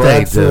course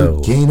they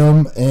do.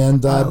 Keenum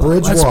and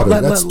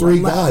Bridgewater. That's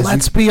three guys.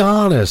 Let's be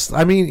honest.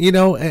 I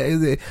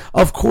mean,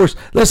 of course.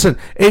 Listen,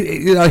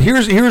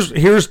 here's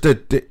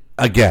the.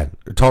 Again,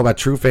 talking about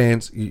true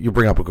fans, you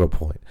bring up a good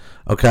point.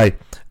 Okay,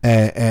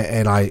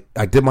 and I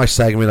did my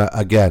segment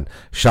again.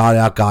 Shout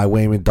out Guy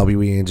Wayman,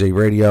 WENJ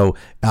Radio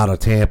out of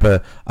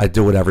Tampa. I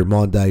do it every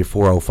Monday,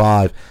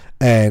 4:05,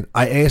 and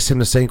I asked him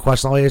the same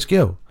question I'll ask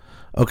you.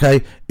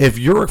 Okay, if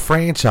you're a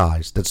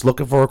franchise that's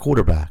looking for a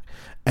quarterback,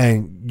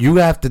 and you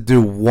have to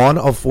do one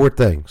of four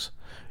things,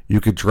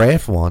 you could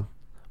draft one,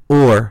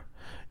 or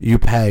you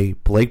pay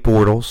Blake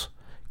Bortles,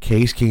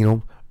 Case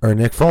Keenum, or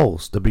Nick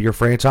Foles to be your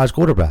franchise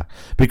quarterback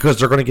because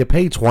they're going to get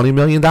paid $20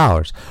 million.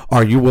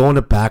 Are you willing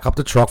to back up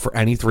the truck for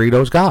any three of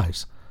those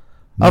guys?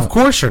 No. Of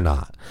course you're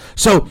not.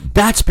 So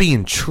that's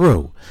being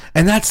true.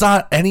 And that's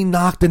not any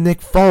knock to Nick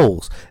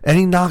Foles,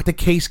 any knock to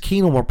Case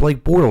Keenum or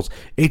Blake Bortles.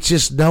 It's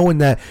just knowing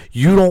that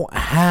you don't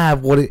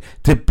have what it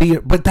to be,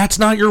 but that's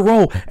not your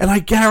role. And I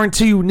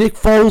guarantee you, Nick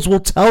Foles will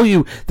tell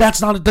you that's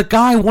not the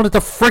guy wanted to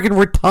friggin'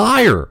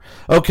 retire.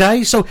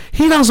 Okay? So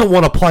he doesn't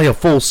want to play a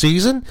full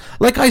season.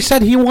 Like I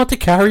said, he wants to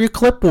carry a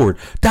clipboard.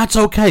 That's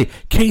okay.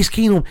 Case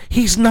Keenum,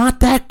 he's not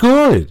that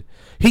good.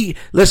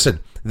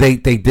 They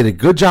did a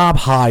good job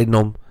hiding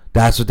him.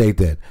 That's what they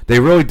did.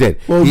 They really did.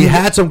 Well, he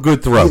had some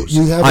good throws.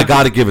 I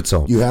got to give it to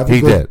him. He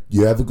did.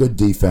 You have a good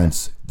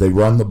defense. They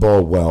run the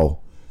ball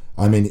well.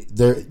 I mean,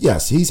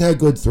 he's had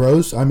good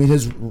throws. I mean,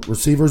 his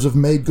receivers have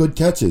made good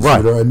catches. Right.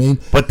 You know what I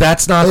mean? But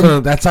that's not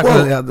going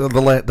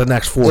to the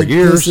next 4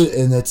 years.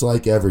 And it's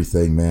like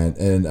everything, man.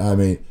 And I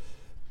mean,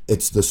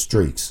 it's the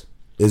streaks.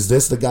 Is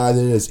this the guy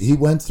that is? He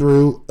went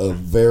through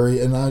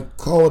and I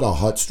call it a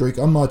hot streak.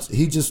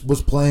 He just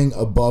was playing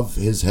above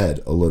his head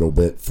a little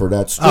bit for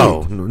that streak.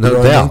 Oh,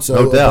 no doubt. I mean?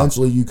 So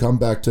eventually you come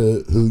back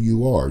to who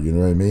you are. You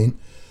know what I mean?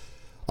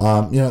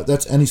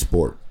 That's any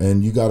sport.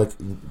 And you got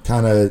to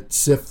kind of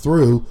sift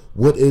through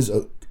what is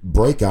a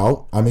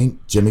breakout. I mean,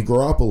 Jimmy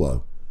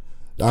Garoppolo.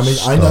 I mean,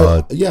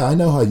 I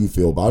know how you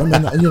feel about him.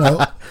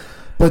 And,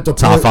 but the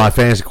top 5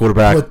 fantasy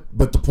quarterback.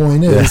 But the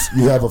point is,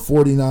 you have a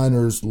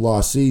 49ers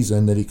lost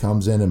season that he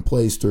comes in and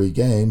plays 3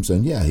 games,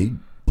 and he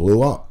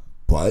blew up.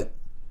 But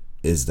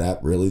is that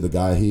really the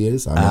guy he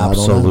is? I mean,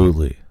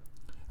 absolutely,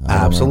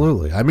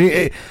 absolutely. I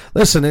mean,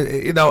 listen,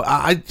 all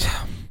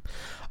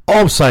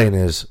I'm saying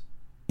is,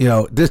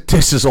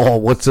 this is all.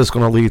 What's this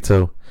going to lead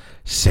to?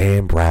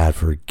 Sam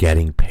Bradford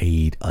getting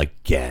paid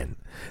again.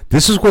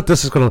 This is what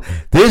this is going to.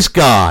 This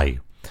guy.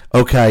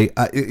 Okay,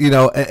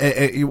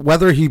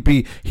 whether he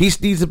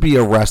needs to be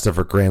arrested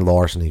for grand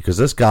larceny because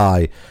this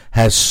guy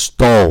has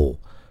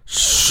stole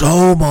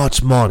so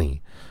much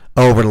money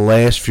over the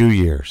last few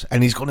years,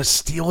 and he's going to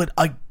steal it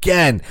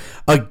again.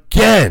 I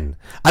don't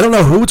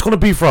know who it's going to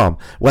be from,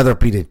 whether it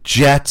be the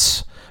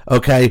Jets,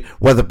 okay,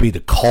 whether it be the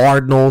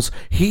Cardinals.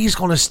 He's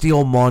going to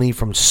steal money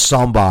from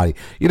somebody.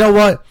 You know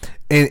what?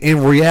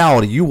 In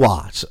reality, you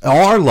watch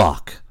our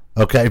luck,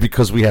 okay,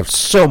 because we have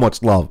so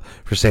much love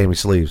for Sammy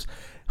Sleeves.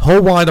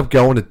 He'll wind up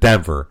going to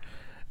Denver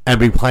and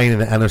be playing in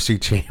the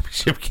NFC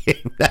Championship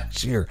game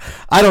next year.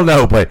 I don't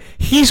know, but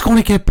he's going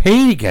to get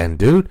paid again,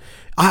 dude.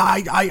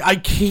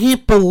 I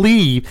can't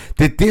believe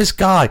that this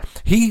guy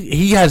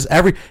he has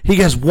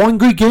one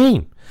good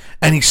game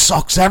and he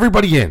sucks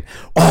everybody in.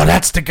 Oh,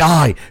 that's the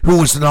guy who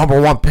was the number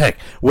 1 pick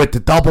with the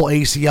double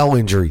ACL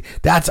injury.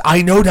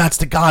 I know that's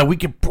the guy. We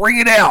can bring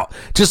it out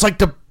just like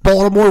the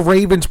Baltimore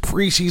Ravens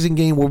preseason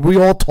game where we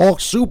all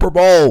talk Super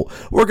Bowl.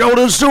 We're going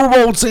to the Super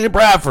Bowl with Sam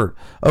Bradford.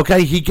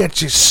 Okay, he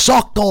gets you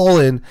sucked all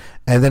in,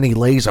 and then he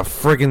lays a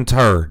friggin'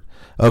 turd.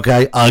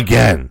 Okay,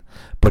 again.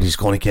 But he's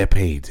going to get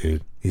paid,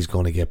 dude. He's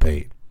going to get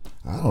paid.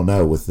 I don't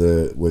know with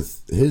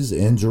his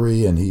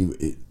injury, and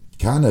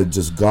kind of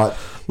just got.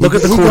 Look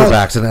at the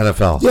quarterbacks in the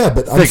NFL. Yeah,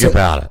 but think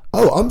about it.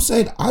 Oh, I'm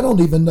saying I don't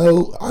even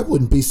know. I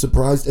wouldn't be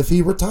surprised if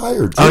he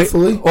retired.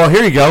 Truthfully. Well,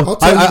 here you go, I'll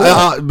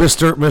tell you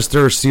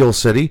Mr. Steel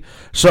City.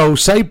 So,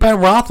 say Ben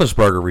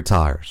Roethlisberger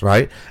retires,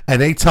 right?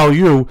 And they tell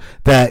you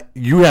that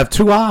you have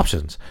two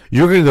options.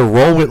 You're going to either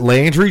roll with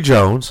Landry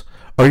Jones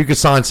or you can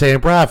sign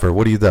Sam Bradford.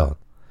 What are you doing?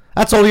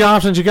 That's all the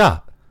options you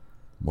got.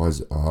 Why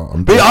is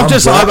I'm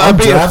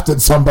drafting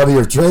somebody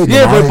or trading.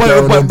 Yeah,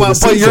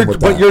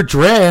 but your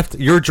draft,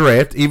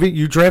 even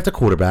you draft a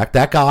quarterback,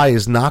 that guy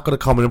is not going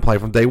to come in and play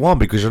from day one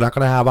because you're not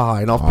going to have a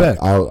high enough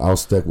pick. I'll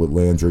stick with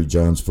Landry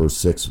Jones for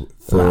 6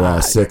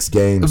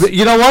 games.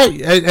 You know what?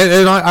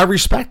 And I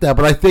respect that,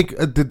 but I think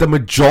the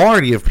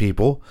majority of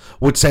people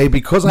would say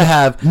because I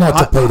have not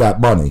to pay that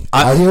money.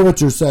 I hear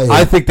what you're saying.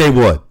 I think they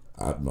would.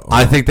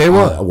 I think they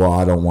would.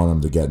 I don't want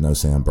them to get no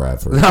Sam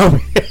Bradford. No.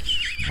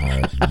 All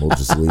right, we'll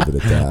just leave it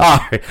at that. All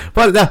right,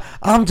 but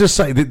I'm just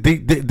saying,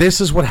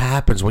 this is what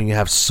happens when you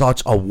have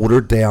such a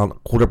watered down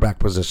quarterback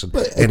position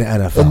in the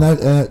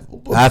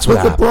NFL. That's what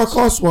happens. Look at Brock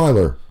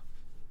Osweiler,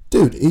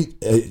 dude.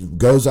 He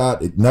goes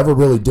out. It never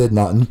really did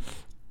nothing.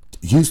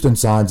 Houston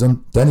signs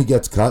him, then he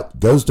gets cut,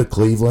 goes to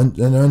Cleveland,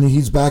 and then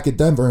he's back at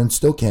Denver and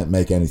still can't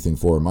make anything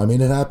for him. I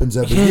mean, it happens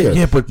every year.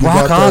 Yeah, but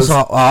Brock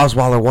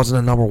Osweiler wasn't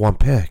a number one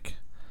pick.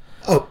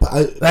 Oh,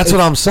 that's what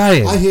I'm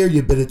saying. I hear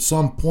you, but at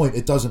some point,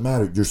 it doesn't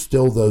matter. You're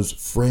still those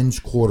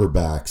fringe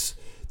quarterbacks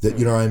that,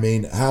 you know what I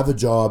mean, have a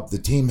job, the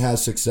team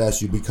has success,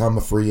 you become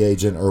a free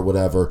agent or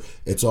whatever.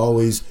 It's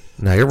always...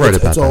 No, you're right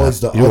about that. It's always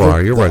the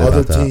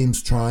other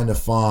teams trying to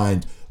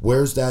find,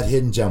 where's that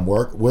hidden gem?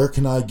 Where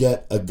can I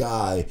get a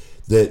guy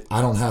that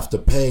I don't have to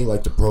pay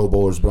like the Pro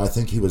Bowlers, but I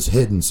think he was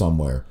hidden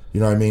somewhere.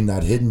 You know what I mean?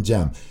 That hidden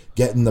gem.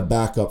 Getting the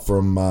backup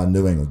from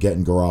New England,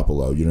 getting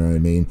Garoppolo, you know what I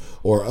mean?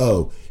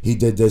 Or, he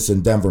did this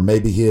in Denver.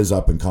 Maybe he is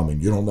up and coming.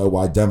 You don't know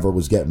why Denver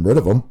was getting rid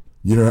of him.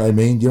 You know what I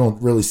mean? You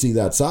don't really see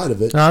that side of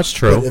it. No, that's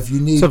true. But if you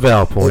need, it's a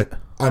valid point.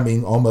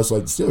 Almost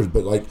like the Steelers.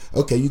 But,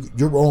 okay,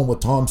 you're rolling with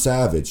Tom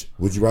Savage.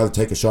 Would you rather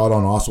take a shot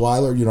on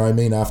Osweiler, you know what I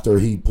mean, after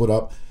he put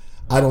up?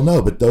 I don't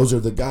know, but those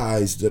are the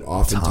guys that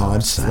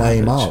oftentimes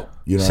flame out.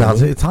 You know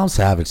what I mean? Tom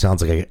Savage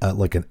sounds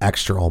like an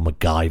extra on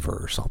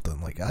MacGyver or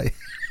something.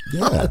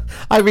 Yeah.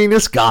 I mean,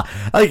 this guy,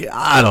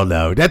 I don't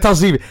know. That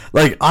doesn't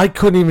even, I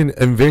couldn't even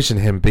envision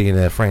him being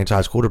a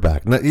franchise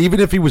quarterback, even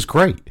if he was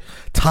great.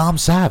 Tom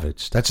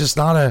Savage, that's just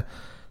not a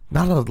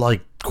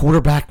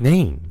quarterback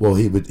name. Well,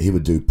 he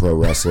would do pro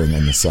wrestling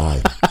on the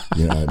side.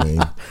 You know what I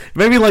mean?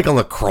 Maybe like a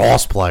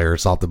lacrosse player or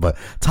something, but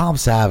Tom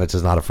Savage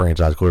is not a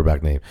franchise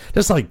quarterback name.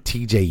 Just like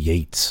TJ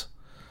Yates.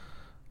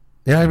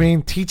 You know what I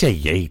mean?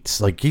 TJ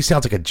Yates, he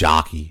sounds like a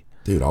jockey.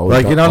 Dude, all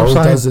he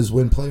does is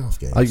win playoff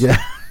games.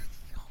 Yeah.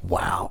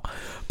 Wow.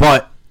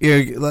 But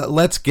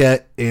let's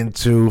get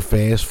into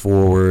fast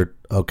forward.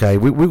 Okay,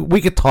 we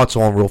could touch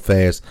on real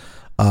fast.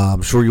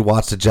 I'm sure you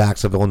watched the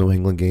Jacksonville New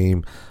England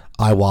game.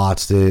 I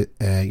watched it,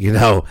 and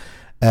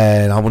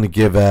I'm going to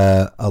give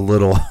a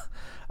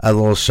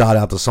little shout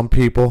out to some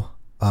people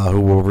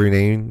who will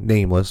remain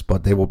nameless,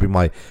 but they will be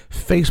my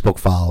Facebook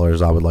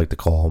followers, I would like to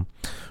call them,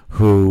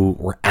 who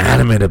were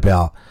adamant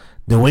about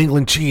New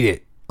England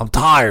cheated. I'm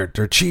tired.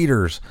 They're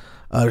cheaters.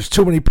 There's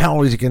too many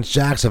penalties against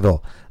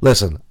Jacksonville.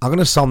 Listen, I'm going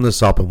to sum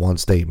this up in one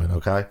statement,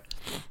 okay?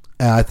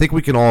 I think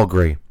we can all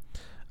agree,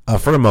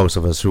 for the most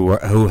of us who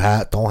don't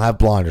have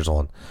blinders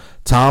on,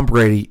 Tom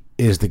Brady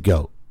is the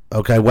GOAT,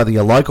 okay? Whether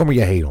you like him or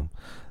you hate him,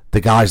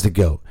 the guy's the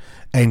GOAT.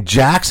 And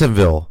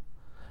Jacksonville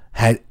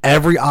had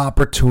every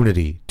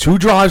opportunity, 2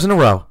 drives in a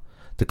row,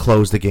 to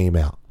close the game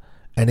out,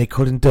 and they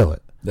couldn't do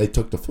it. They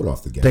took the foot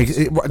off the gas.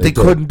 They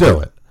couldn't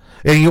do it.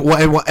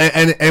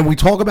 And we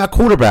talk about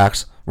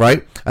quarterbacks,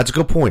 right? That's a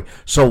good point.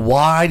 So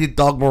why did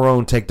Doug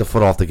Marrone take the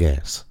foot off the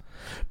gas?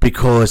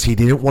 Because he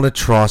didn't want to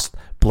trust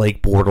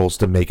Blake Bortles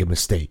to make a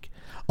mistake.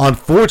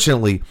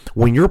 Unfortunately,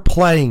 when you're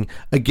playing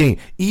a game,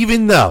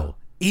 even though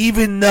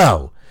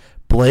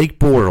Blake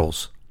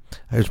Bortles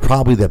is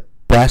probably the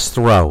best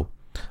throw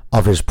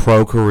of his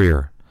pro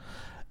career,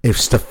 if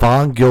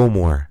Stephon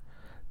Gilmore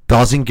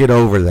doesn't get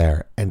over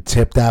there and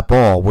tip that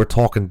ball, we're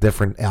talking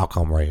different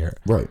outcome right here.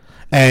 Right.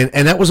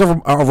 And that was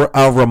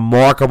a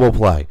remarkable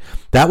play.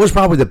 That was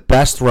probably the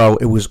best throw.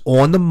 It was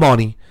on the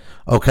money.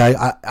 Okay,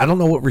 I don't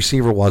know what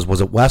receiver was.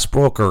 Was it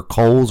Westbrook or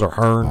Coles or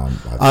Hearn?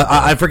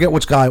 I forget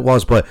which guy it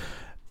was, but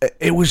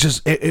it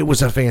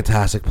was a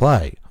fantastic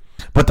play.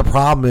 But the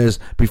problem is,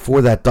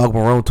 before that, Doug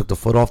Marrone took the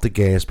foot off the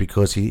gas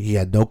because he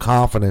had no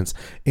confidence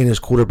in his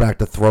quarterback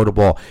to throw the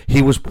ball.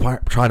 He was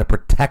trying to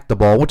protect the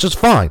ball, which is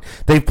fine.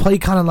 They've played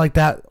kind of like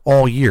that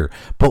all year.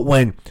 But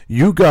when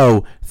you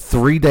go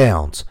 3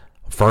 downs,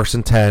 1st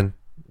and 10,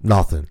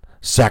 nothing.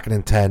 2nd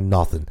and 10,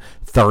 nothing.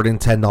 3rd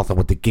and 10, nothing.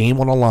 With the game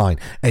on the line,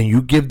 and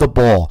you give the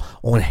ball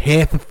on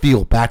half the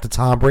field back to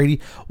Tom Brady,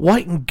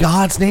 what in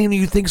God's name do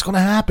you think is going to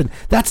happen?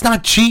 That's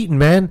not cheating,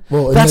 man.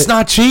 That's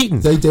not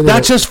cheating.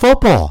 That's just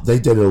football. They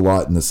did it a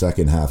lot in the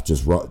second half.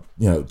 Just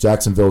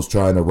Jacksonville's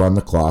trying to run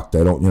the clock.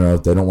 They don't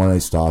want any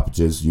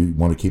stoppages. You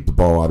want to keep the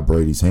ball out of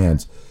Brady's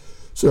hands.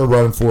 So they're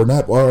running for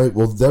that. All right,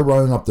 well, they're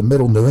running up the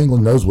middle. New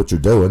England knows what you're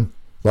doing.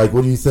 Like,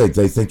 what do you think?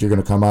 They think you're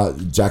going to come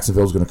out,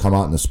 Jacksonville's going to come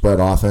out in the spread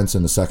offense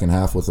in the second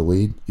half with the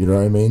lead? You know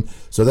what I mean?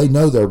 So they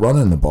know they're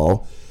running the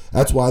ball.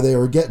 That's why they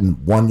were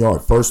getting 1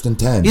 yard, 1st and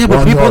 10. Yeah,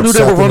 but people knew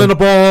they were running the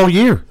ball all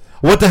year.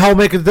 What the hell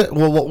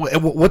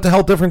what the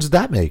hell difference did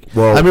that make?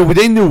 Well, I mean,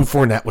 they knew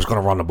Fournette was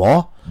going to run the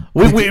ball.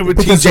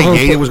 TJ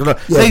Yates was going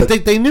to. Yeah,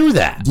 They knew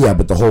that. Yeah,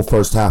 but the whole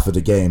first half of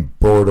the game,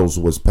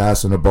 Bortles was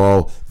passing the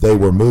ball. They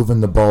were moving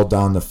the ball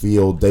down the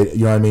field. They,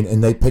 you know what I mean?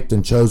 And they picked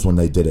and chose when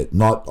they did it,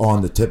 not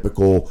on the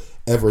typical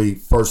every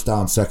first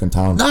down, second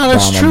down. No,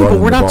 that's true, but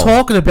we're not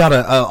talking about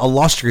a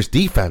illustrious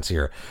defense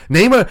here.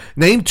 Name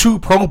 2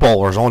 Pro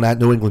Bowlers on that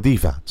New England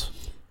defense.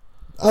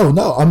 Oh,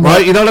 no, I'm not.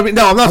 Right, you know what I mean?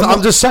 No, I'm not.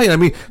 I'm just saying. I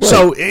mean, right.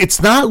 So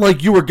it's not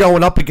like you were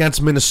going up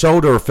against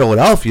Minnesota or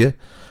Philadelphia,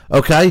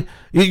 okay?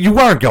 You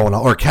weren't going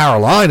up, or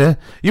Carolina.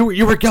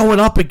 You were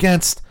going up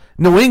against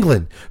New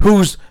England,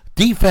 whose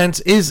defense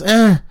is,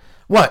 23rd?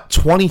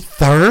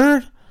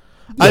 Yeah.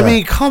 I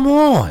mean, come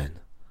on.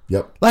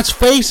 Yep. Let's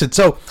face it.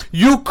 So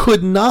you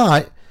could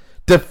not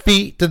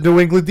defeat the New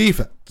England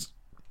defense.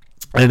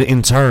 And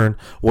in turn,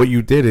 what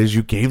you did is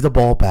you gave the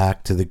ball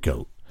back to the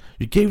GOAT.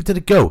 You gave it to the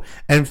GOAT.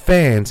 And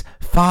fans,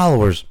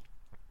 followers,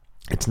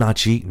 it's not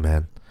cheating,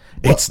 man.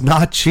 It's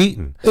not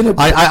cheating.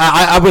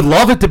 I would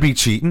love it to be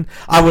cheating.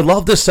 I would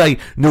love to say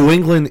New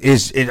England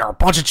is a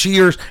bunch of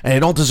cheaters and they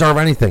don't deserve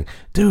anything.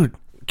 Dude,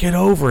 get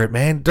over it,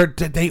 man.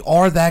 They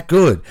are that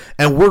good.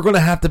 And we're going to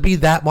have to be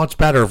that much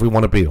better if we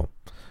want to beat them.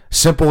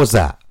 Simple as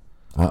that.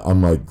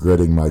 I'm like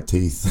gritting my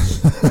teeth.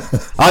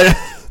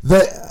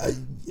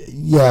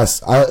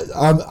 Yes,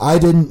 I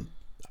didn't.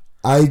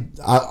 I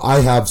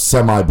have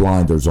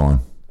semi-blinders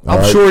on.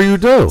 I'm sure you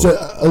do.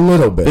 A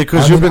little bit.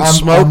 Because you've been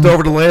smoked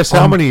over the last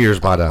how many years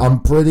by that?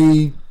 I'm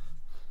pretty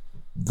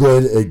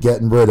good at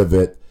getting rid of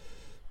it.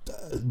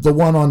 The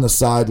one on the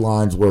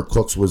sidelines where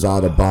Cooks was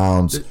out of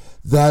bounds,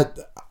 that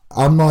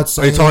I'm not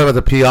saying... Are you talking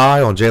about the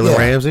PI on Jalen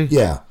Ramsey?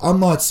 Yeah. I'm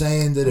not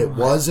saying that it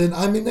wasn't.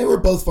 I mean, they were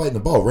both fighting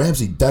the ball.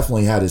 Ramsey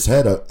definitely had his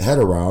head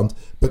around,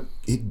 but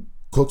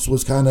Cooks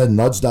was kind of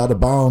nudged out of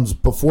bounds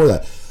before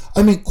that.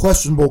 I mean,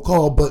 questionable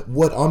call, but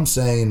what I'm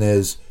saying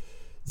is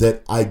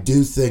that I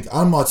do think,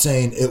 I'm not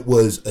saying it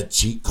was a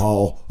cheat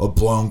call, a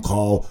blown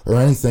call, or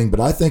anything, but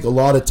I think a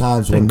lot of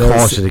times when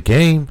there's the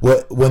game,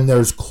 when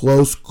there's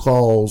close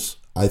calls,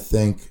 I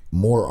think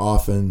more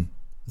often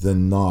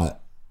than not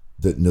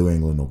that New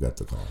England will get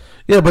the call.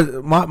 Yeah,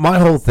 but my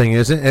whole thing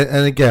is,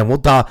 and again,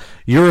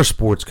 you're a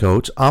sports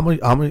coach. I'm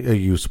a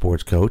youth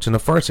sports coach, and the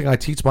first thing I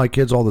teach my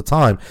kids all the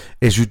time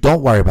is you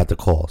don't worry about the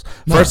calls.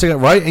 First thing,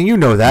 right? And you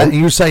know that, and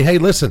you say, hey,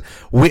 listen,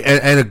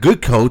 and a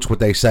good coach, what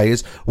they say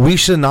is, we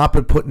should not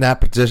be put in that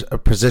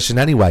position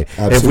anyway.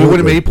 Absolutely. If we would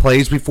have made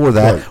plays before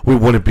that, we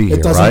wouldn't be here,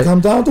 it doesn't right?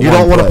 come down to you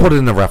don't want to play. put it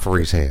in the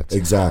referee's hands.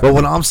 Exactly. But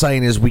what I'm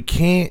saying is we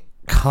can't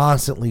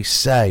constantly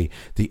say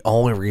the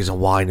only reason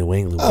why New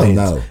England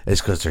wins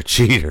is because they're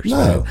cheaters.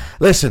 Man.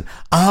 Listen,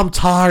 I'm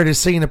tired of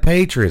seeing the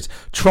Patriots.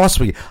 Trust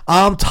me,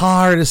 I'm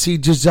tired of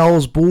seeing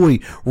Giselle's boy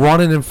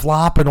running and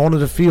flopping onto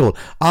the field.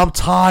 I'm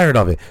tired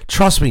of it.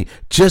 Trust me,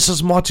 just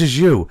as much as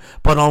you.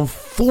 But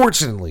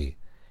unfortunately,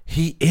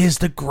 he is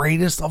the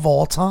greatest of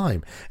all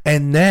time.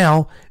 And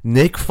now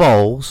Nick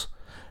Foles,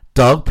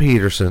 Doug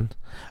Peterson,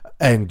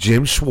 and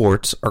Jim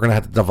Schwartz are going to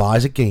have to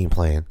devise a game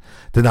plan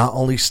to not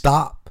only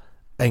stop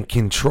and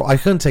control. I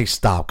couldn't say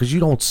stop because you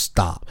don't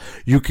stop.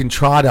 You can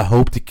try to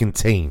hope to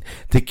contain.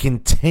 Tom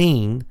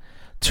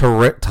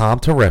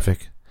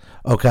Terrific,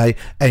 okay?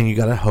 And you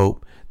got to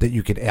hope that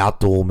you can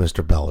outduel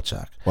Mr.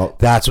 Belichick. Well,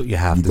 that's what you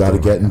have to do. You got to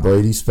get in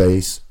Brady's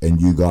face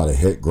and you got to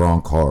hit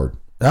Gronk hard.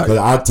 Because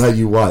I'll tell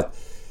you what,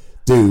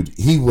 dude,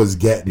 he was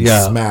getting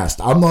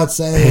smashed. I'm not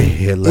saying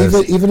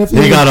even if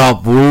he got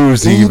all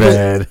woozy,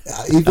 man.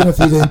 Even if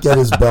he didn't get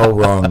his bell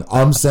rung,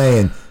 I'm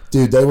saying,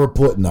 dude, they were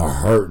putting a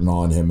hurting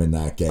on him in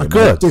that game.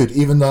 Good, dude.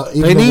 Even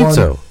they need one,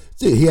 to.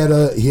 Dude, he had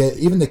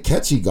even the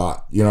catch he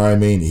got. You know what I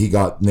mean? He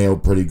got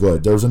nailed pretty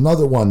good. There was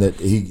another one that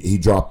he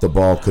dropped the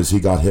ball because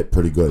he got hit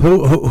pretty good.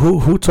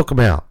 Who took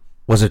him out?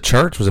 Was it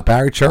Church? Was it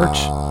Barry Church?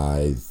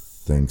 I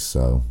think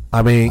so.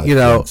 I mean,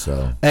 think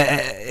so.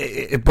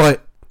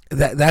 But.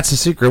 That's the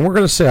secret. And we're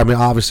going to say, I mean,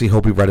 obviously, he'll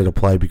be ready to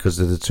play because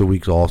of the 2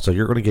 weeks off. So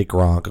you're going to get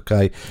Gronk,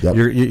 okay? Yep.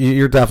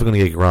 You're definitely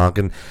going to get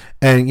Gronk.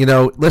 And, you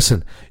know,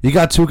 listen, you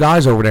got 2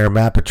 guys over there,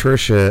 Matt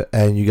Patricia,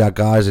 and you got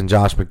guys in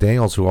Josh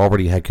McDaniels who are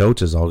already head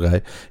coaches, okay?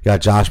 You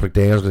got Josh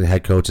McDaniels, the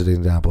head coach of the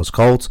Indianapolis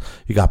Colts.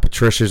 You got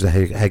Patricia's the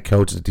head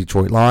coach of the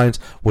Detroit Lions,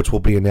 which will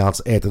be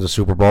announced after the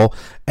Super Bowl.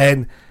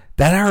 And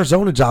that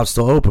Arizona job's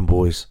still open,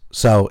 boys.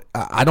 So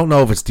I don't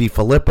know if it's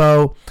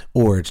DeFilippo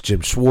or it's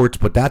Jim Schwartz,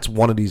 but that's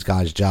one of these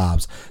guys'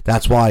 jobs.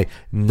 That's why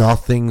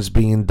nothing's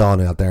being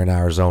done out there in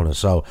Arizona.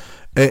 So,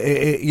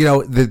 you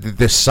know,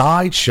 the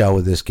sideshow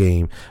of this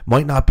game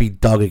might not be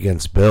Doug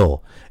against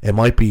Bill. It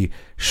might be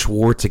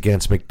Schwartz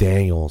against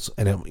McDaniels,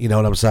 and you know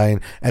what I'm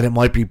saying? And it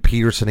might be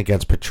Peterson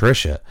against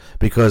Patricia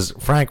because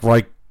Frank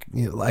Reich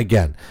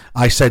again,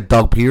 I said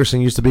Doug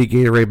Peterson used to be a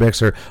Gatorade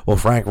mixer. Well,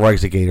 Frank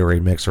Reich's a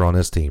Gatorade mixer on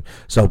this team.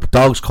 So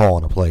Doug's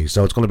calling a play.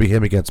 So it's going to be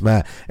him against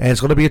Matt. And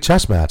it's going to be a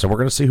chess match. And we're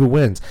going to see who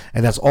wins.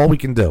 And that's all we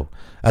can do.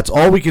 That's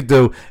all we can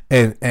do.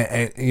 And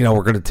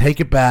we're going to take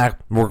it back.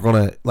 We're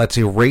going to, let's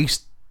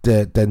erase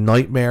the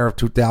nightmare of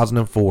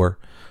 2004.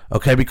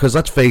 Okay, because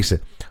let's face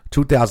it,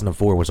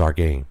 2004 was our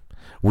game.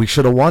 We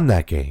should have won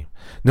that game.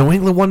 New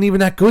England wasn't even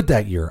that good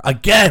that year.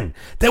 Again,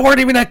 they weren't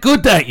even that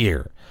good that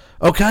year.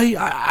 Okay?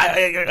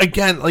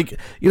 Again,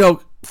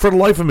 for the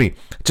life of me,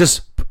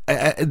 just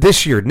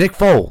this year, Nick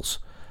Foles,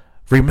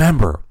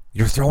 remember,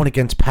 you're throwing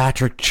against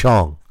Patrick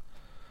Chung.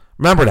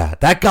 Remember that.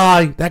 That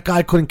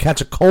guy couldn't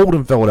catch a cold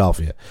in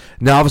Philadelphia.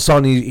 Now all of a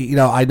sudden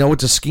I know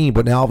it's a scheme,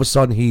 but now all of a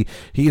sudden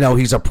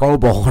he's a Pro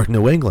Bowler in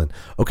New England.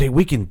 Okay,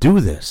 we can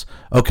do this.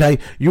 Okay?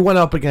 You went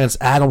up against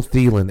Adam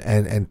Thielen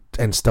and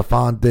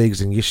Stephon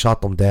Diggs and you shut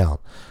them down.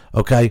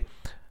 Okay?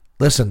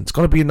 Listen, it's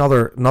going to be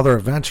another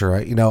adventure.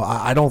 Right?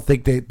 I don't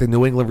think the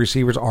New England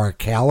receivers are a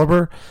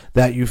caliber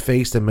that you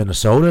faced in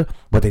Minnesota,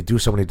 but they do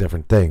so many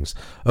different things.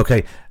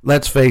 Okay?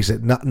 Let's face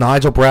it.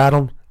 Nigel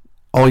Bradham,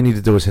 all you need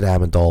to do is hit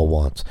Amendola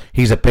once.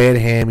 He's a bad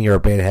hammy or a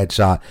bad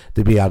headshot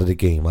to be out of the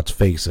game. Let's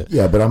face it.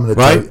 Yeah, but I'm going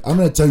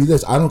to tell you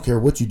this. I don't care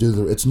what you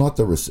do. It's not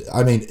the receiver.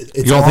 I mean,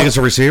 you don't think it's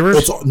the receivers?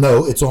 It's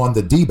on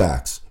the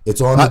D-backs. It's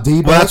on the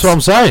D-backs. Well, that's what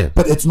I'm saying.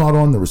 But it's not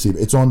on the receiver.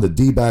 It's on the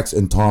D-backs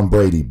and Tom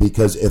Brady,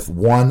 because if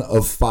one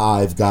of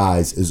 5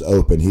 guys is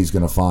open, he's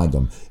going to find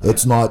them.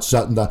 It's not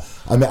shutting down.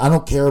 I mean, I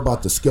don't care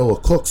about the skill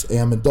of Cooks,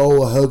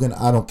 Amendola, Hogan.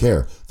 I don't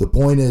care. The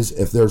point is,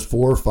 if there's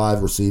 4 or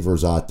 5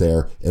 receivers out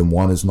there and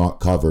one is not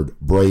covered,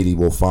 Brady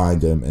will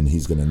find him and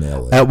he's going to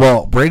nail it.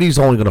 Well, Brady's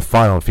only going to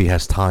find him if he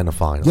has time to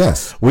find him.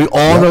 Yes. We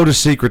all know the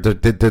secret to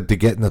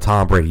getting to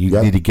Tom Brady.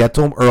 You need to get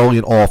to him early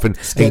and often,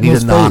 and you need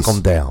to knock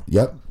him down.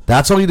 Yep.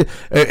 That's all you do.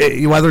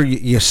 Whether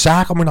you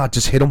sack him or not,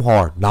 just hit him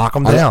hard, knock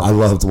him down. I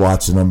loved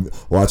watching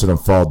him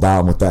fall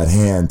down with that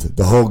hand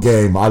the whole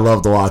game. I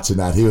loved watching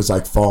that. He was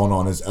like falling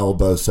on his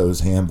elbow so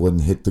his hand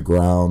wouldn't hit the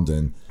ground.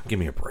 And give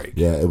me a break.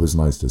 Yeah, it was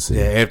nice to see.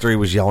 Yeah, after he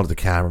was yelling at the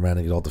cameraman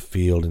to get off the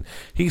field, and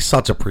he's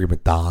such a prima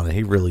donna.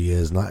 He really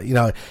is. Not,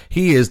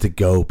 he is the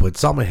GOAT, but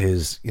some of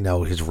his,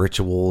 his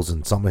rituals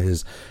and some of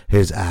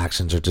his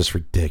actions are just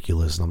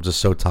ridiculous, and I'm just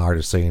so tired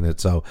of seeing it.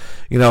 So,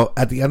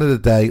 at the end of the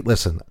day,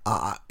 listen,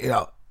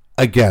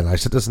 again, I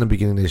said this in the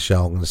beginning of the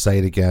show. I'm going to say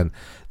it again.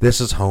 This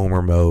is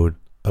Homer mode.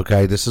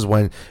 Okay, this is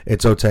when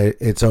it's okay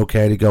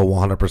to go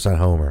 100%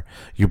 Homer.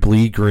 You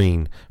bleed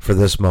green for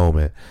this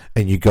moment,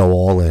 and you go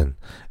all in.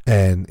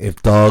 And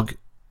if Doug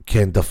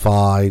can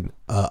define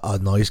a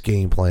nice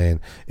game plan,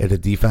 if the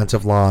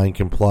defensive line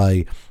can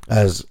play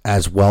as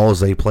well as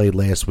they played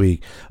last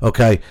week,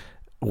 okay,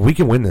 we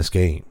can win this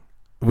game.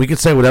 We can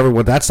say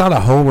whatever. That's not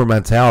a Homer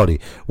mentality.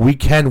 We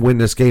can win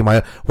this game.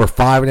 We're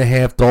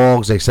 5.5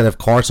 dogs. They said if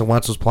Carson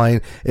Wentz was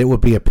playing, it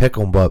would be a pick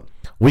 'em, but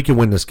we can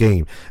win this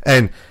game.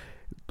 And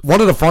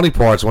one of the funny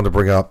parts I want to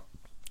bring up,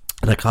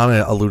 and I kind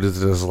of alluded to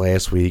this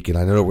last week, and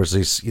I know there was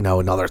this,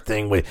 another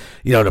thing with,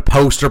 the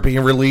poster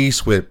being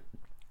released with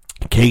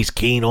Case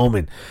Keenum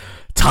and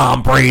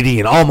Tom Brady,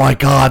 and oh my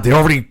God, they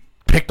already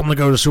picked him to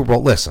go to the Super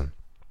Bowl. Listen,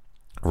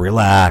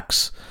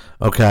 relax.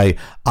 Okay,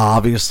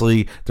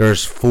 obviously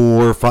there's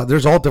 4 or 5.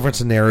 There's all different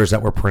scenarios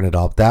that were printed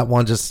up. That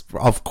one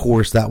of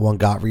course, that one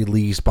got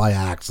released by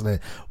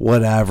accident.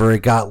 Whatever,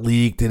 it got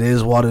leaked. It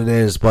is what it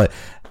is. But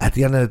at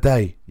the end of the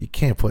day, you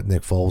can't put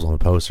Nick Foles on a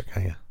poster,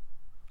 can you?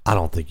 I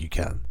don't think you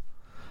can.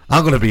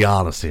 I'm going to be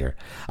honest here.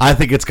 I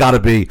think it's got to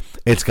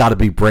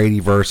be Brady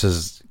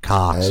versus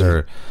Cox,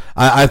 or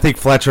I think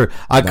Fletcher.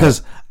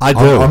 Because I do.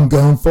 I'm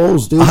going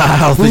Foles, dude. I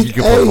don't think you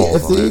can put Foles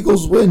if the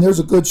Eagles win, there's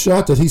a good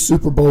shot that he's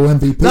Super Bowl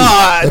MVP.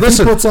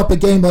 Listen, he puts up a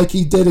game like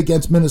he did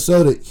against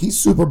Minnesota, he's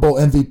Super Bowl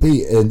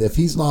MVP. And if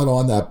he's not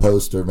on that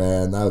poster,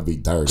 man, that would be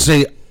dirty.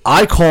 See,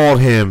 I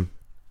called him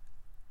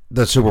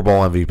the Super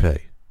Bowl MVP.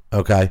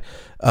 Okay,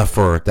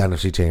 for the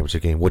NFC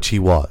Championship game, which he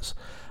was.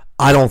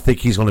 I don't think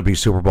he's going to be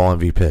Super Bowl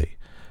MVP.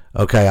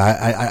 Okay,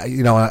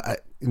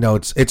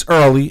 it's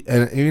early,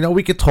 and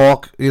we could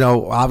talk.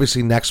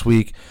 Obviously next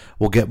week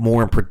we'll get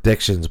more in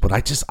predictions, but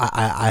I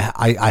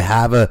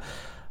have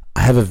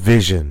a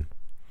vision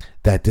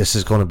that this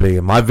is going to be,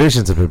 and my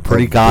visions have been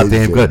pretty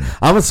goddamn good.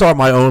 I'm gonna start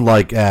my own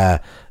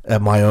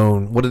my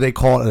own, what do they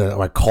call it,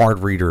 like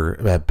card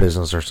reader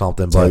business or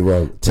something,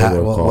 but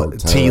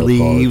tea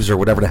leaves or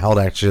whatever the hell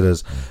that shit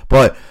is.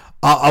 But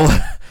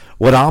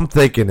what I'm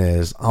thinking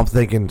is,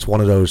 it's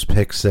one of those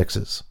pick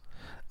sixes.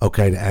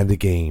 Okay, to end the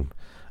game.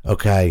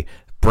 Okay,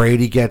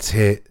 Brady gets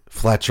hit.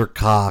 Fletcher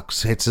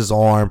Cox hits his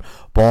arm.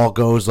 Ball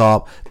goes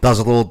up. Does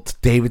a little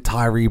David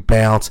Tyree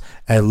bounce.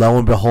 And lo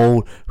and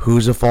behold,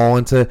 who's it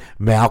falling to?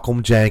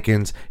 Malcolm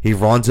Jenkins. He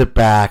runs it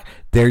back.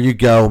 There you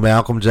go,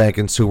 Malcolm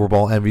Jenkins, Super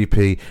Bowl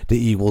MVP. The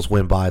Eagles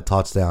win by a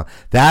touchdown.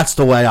 That's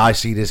the way I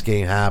see this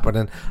game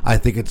happening. I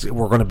think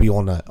we're going to be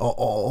on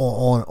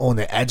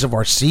the edge of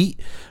our seat.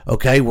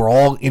 Okay, we're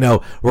all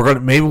we're going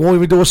to maybe won't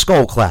even do a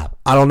skull clap.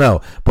 I don't know,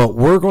 but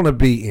we're going to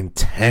be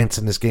intense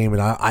in this game,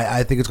 and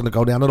I think it's going to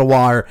go down to the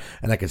wire,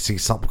 and I can see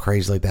something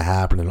crazy like that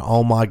happening.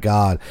 Oh my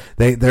God,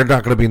 they're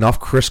not going to be enough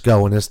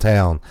Crisco in this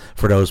town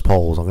for those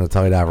polls. I'm going to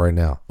tell you that right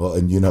now. Well,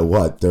 and you know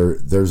what?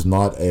 There's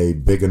not a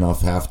big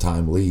enough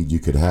halftime lead you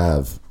could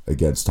have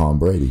against Tom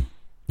Brady.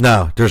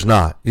 No, there's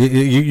not.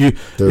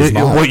 There's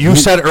not. What you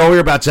said earlier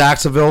about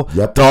Jacksonville,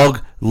 Yep.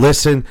 Doug.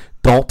 Listen,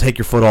 don't take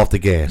your foot off the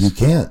gas. You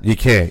can't. You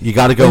can't. You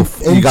got to go.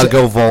 You got to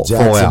go full out.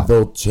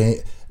 Jacksonville.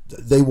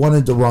 They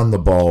wanted to run the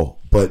ball,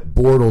 but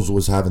Bortles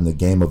was having the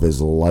game of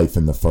his life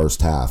in the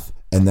first half,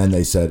 and then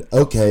they said,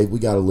 "Okay, we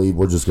got to leave.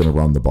 We're just going to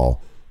run the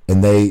ball,"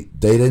 and they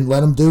didn't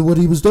let him do what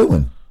he was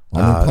doing.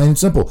 I mean, plain and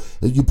simple.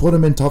 You put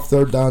them in tough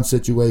third down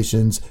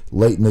situations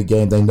late in the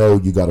game. They know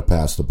you got to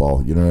pass the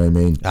ball. You know what I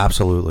mean?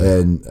 Absolutely.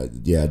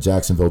 And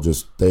Jacksonville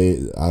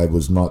I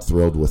was not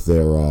thrilled with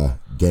their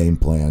game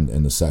plan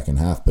in the second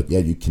half. But yeah,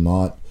 you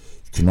cannot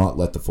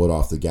let the foot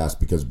off the gas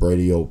because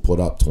Brady will put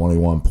up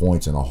 21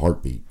 points in a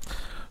heartbeat.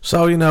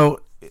 So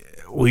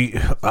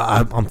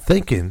I'm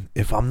thinking,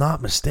 if I'm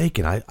not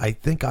mistaken, I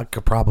think I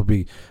could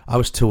probably. I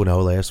was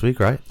 2-0 last week,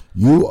 right?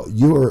 You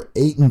are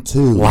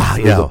 8-2 Wow,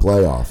 through the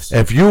playoffs.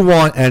 If you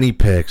want any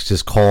picks,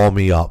 just call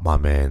me up, my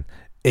man.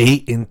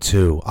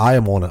 8-2.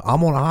 I'm on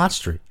a hot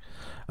streak.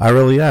 I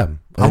really am.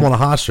 I'm on a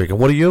hot streak. And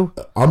what are you?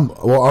 I'm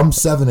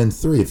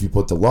 7-3 if you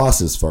put the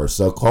losses first.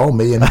 So call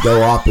me and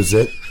go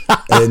opposite.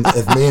 And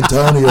if me and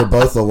Tony are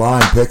both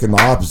aligned picking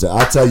the opposite,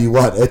 I'll tell you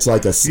what, it's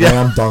like a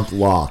slam dunk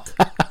lock.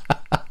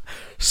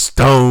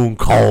 Stone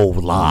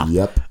cold lock.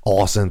 Yep.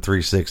 Austin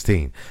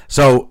 316.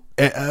 So,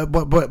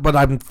 but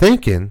I'm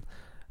thinking,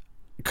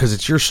 because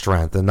it's your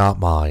strength and not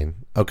mine.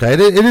 Okay,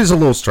 it is a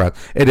little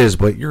strength. It is,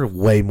 but you're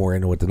way more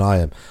into it than I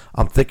am.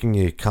 I'm thinking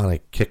you kind of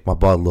kicked my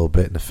butt a little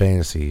bit in the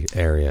fantasy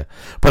area.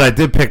 But I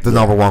did pick the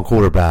number one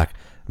quarterback,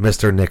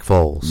 Mr. Nick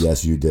Foles.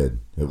 Yes, you did.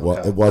 It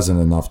wasn't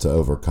enough to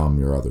overcome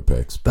your other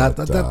picks. But,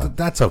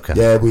 that's okay.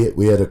 Yeah,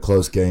 we had a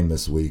close game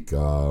this week.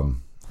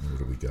 What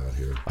do we got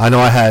here? I know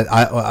I had.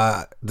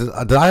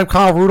 Did I have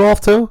Kyle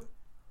Rudolph too?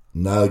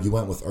 No, you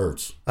went with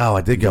Ertz. Oh,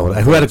 I did go with.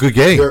 Who had a good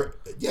game?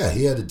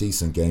 He had a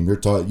decent game. You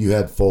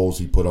had Foles.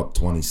 He put up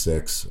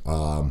 26.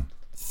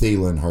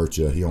 Thielen hurt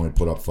you. He only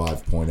put up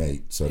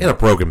 5.8. So he had a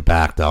broken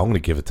back, though. I'm going to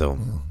give it to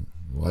him.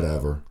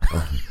 Whatever.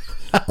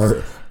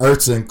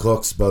 Ertz and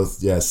Cooks both,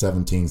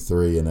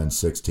 17-3 and then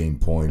 16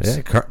 points.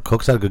 Yeah,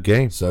 Cooks had a good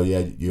game. So,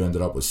 you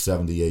ended up with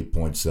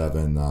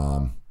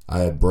 78.7. I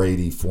had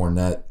Brady,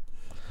 Fournette,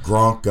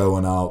 Gronk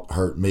going out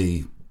hurt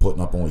me,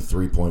 putting up only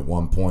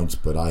 3.1 points,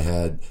 but I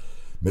had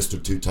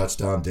Mr. Two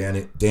Touchdown,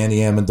 Danny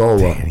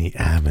Amendola. Danny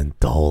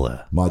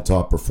Amendola. My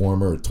top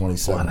performer at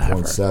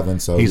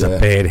 27.7. So he's a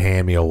bad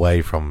hammy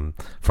away from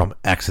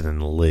exiting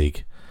the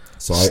league.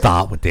 So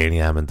stop with Danny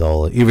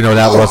Amendola. Even though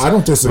I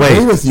don't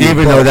disagree with you.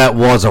 Even though that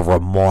was a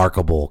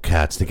remarkable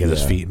catch to get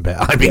his feet in bed.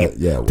 I mean,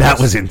 that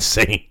was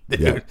insane, dude.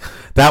 Yeah.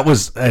 That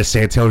was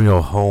Santonio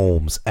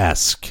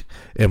Holmes-esque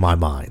in my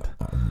mind.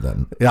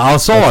 I'm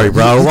sorry,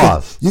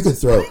 bro. You could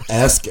throw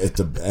esque at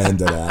the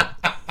end of that,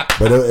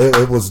 but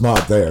it was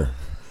not there.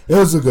 It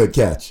was a good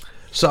catch.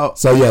 So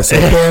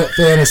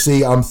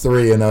fantasy, I'm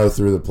 3-0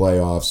 through the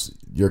playoffs.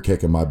 You're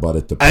kicking my butt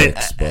at the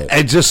picks,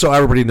 and just so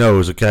everybody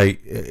knows,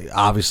 okay,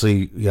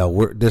 obviously,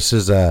 we're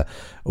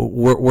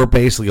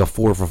basically a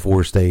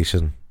 4-for-4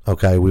 station.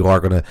 Okay, we are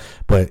gonna,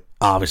 but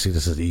obviously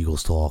this is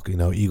Eagles talk.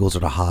 Eagles are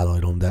the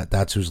highlight on that.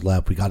 That's who's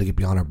left. We got to get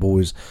beyond our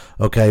boys.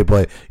 Okay,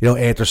 but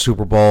after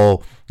Super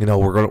Bowl,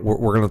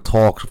 we're gonna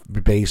talk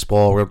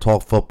baseball. We're gonna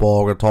talk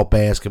football. We're gonna talk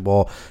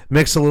basketball.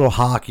 Mix a little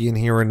hockey in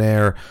here and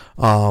there.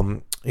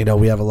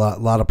 We have a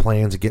lot of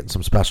plans of getting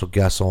some special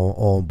guests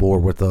on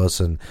board with us,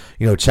 and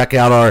check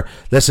out our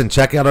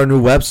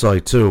new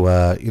website too.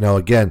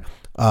 Again.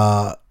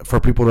 For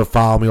people to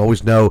follow me,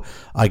 always know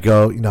I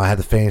go. I had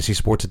the Fantasy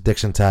Sports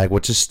Addiction tag,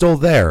 which is still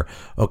there.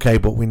 Okay,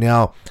 but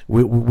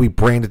we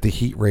branded the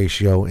Heat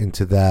Ratio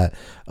into that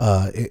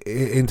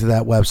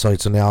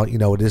website. So now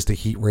it is the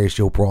Heat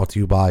Ratio, brought to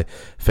you by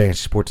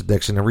Fantasy Sports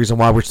Addiction. The reason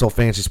why we're still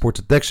Fantasy Sports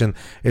Addiction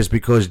is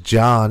because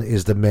John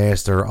is the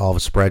master of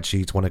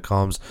spreadsheets when it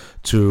comes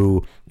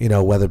to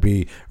whether it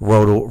be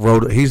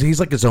roto. He's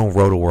like his own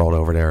roto world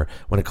over there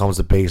when it comes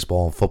to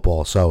baseball and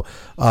football. So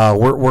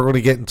we're going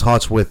to get in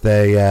touch with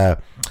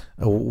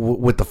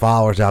with the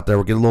followers out there.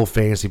 We'll get a little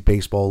fantasy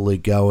baseball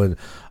league going.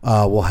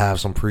 We'll have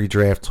some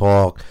pre-draft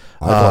talk.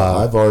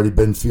 I've already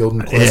been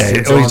fielding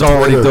questions. Yeah, he's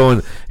already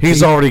doing.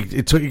 He's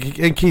already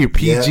and keep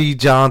PG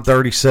John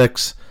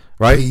 36.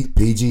 Right?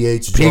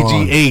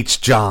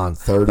 PGH John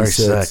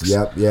 36.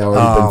 Yep. Yeah,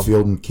 already been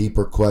fielding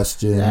keeper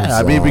questions. Yeah,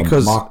 I mean,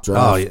 because mock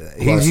draft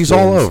he's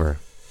all over.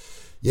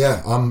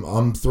 Yeah,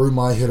 I'm through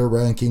my hitter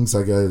rankings.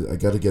 I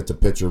got to get the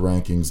pitcher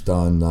rankings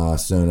done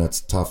soon. That's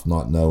tough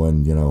not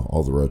knowing,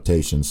 all the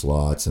rotation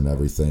slots and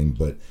everything.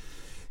 But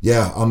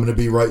yeah, I'm going to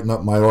be writing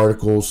up my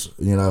articles.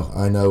 You know,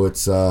 I know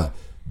it's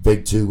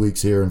big 2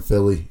 weeks here in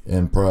Philly,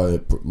 and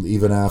probably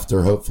even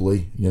after,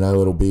 hopefully, you know,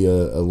 it'll be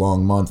a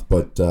long month.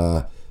 But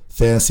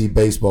fantasy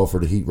baseball for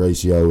the Heat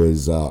Ratio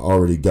is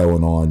already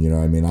going on. You know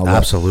what I mean?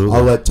 Absolutely.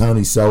 I'll let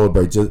Tony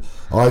celebrate. Just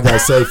all I got to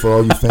say for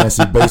all you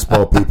fantasy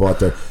baseball people out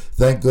there,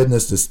 thank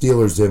goodness the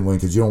Steelers didn't win,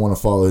 because you don't want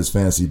to follow his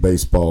fantasy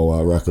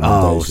baseball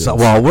recommendations.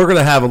 Well, we're going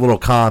to have a little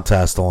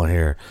contest on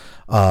here.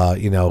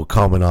 You know,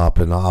 coming up,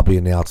 and I'll be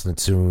announcing it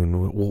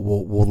soon.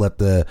 We'll let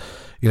the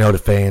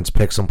fans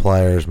pick some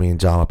players. Me and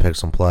John will pick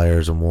some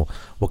players, and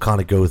we'll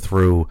kind of go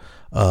through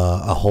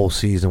a whole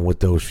season with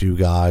those few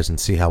guys and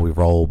see how we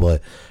roll.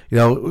 But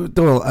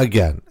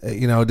again,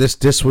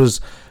 this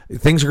was,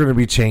 things are going to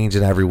be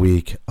changing every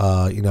week.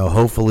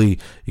 Hopefully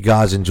you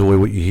guys enjoy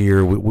what you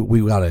hear.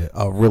 We got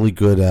a really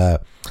good.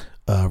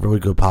 Really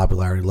good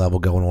popularity level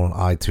going on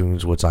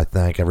iTunes, which I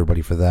thank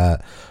everybody for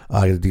that.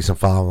 I got a decent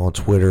following on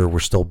Twitter. We're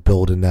still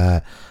building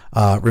that.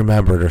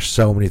 Remember, there's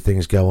so many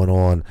things going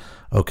on.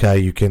 Okay,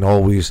 you can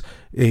always,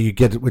 you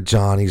get it with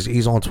John.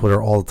 He's on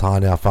Twitter all the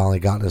time now. Finally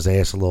gotten his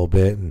ass a little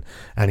bit, and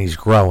he's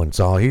growing.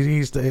 So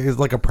he's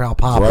like a proud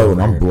papa.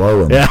 I'm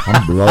blowing. Yeah.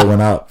 I'm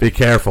blowing up. Be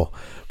careful,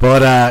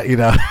 but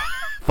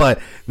But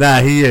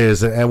he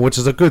is, and which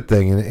is a good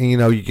thing. And you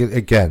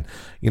can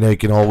you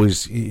can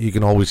always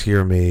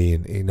hear me,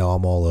 and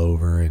I'm all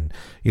over. And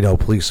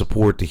please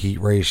support the Heat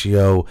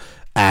Ratio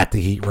at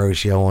the Heat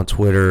Ratio on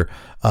Twitter.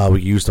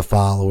 We use the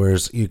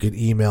followers. You can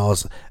email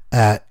us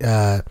at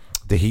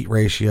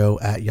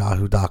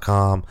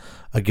theheatratio@yahoo.com.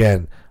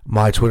 Again,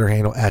 my Twitter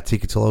handle at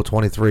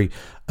Ticatilo23.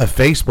 A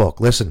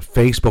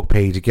Facebook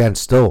page, again,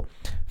 still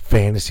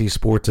Fantasy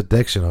Sports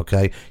Addiction.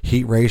 Okay,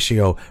 Heat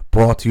Ratio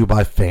brought to you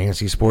by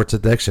Fantasy Sports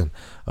Addiction.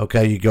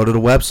 Okay, you go to the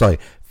website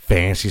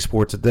Fantasy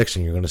Sports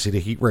Addiction, you're going to see the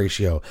Heat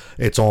Ratio.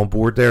 It's on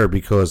board there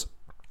because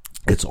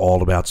it's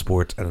all about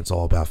sports and it's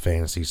all about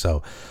fantasy.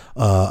 So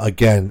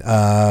and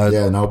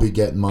I'll be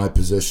getting my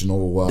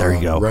positional there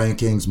you go.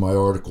 Rankings, my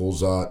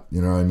articles out,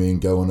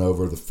 going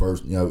over the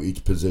first,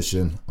 each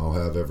position. I'll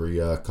have every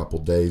couple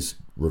days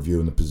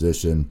reviewing the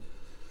position,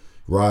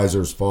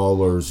 risers,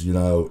 fallers,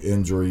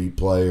 injury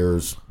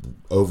players,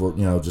 over,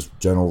 just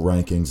general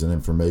rankings and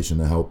information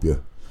to help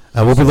you.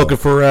 And we'll be looking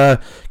for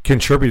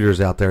contributors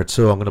out there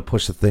too. I'm going to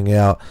push the thing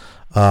out.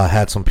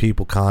 Had some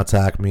people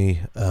contact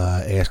me,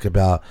 ask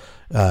about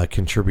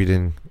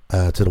contributing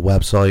to the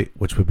website,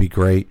 which would be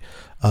great.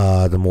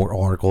 The more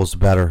articles, the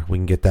better. We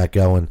can get that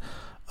going.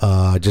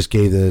 I just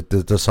gave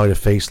the site a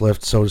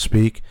facelift, so to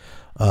speak.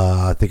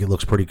 I think it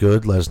looks pretty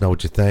good. Let us know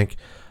what you think.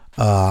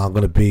 I'm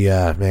going to be,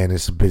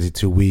 it's a busy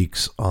 2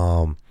 weeks.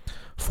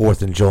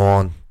 4th and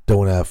John,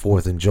 doing a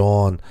 4th and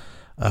John.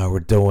 We're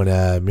doing,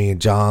 me and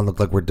John look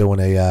like we're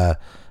doing a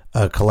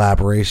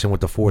collaboration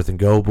with the 4th and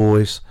Go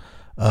boys,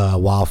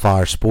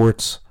 Wildfire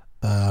Sports.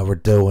 We're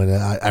doing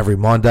every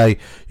Monday.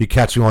 You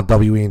catch me on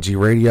WENG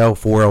Radio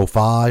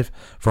 405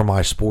 for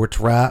my sports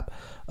wrap.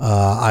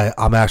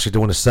 I'm actually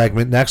doing a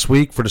segment next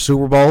week for the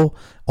Super Bowl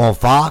on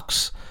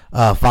Fox.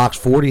 Fox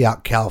 40 out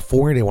in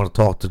California. They want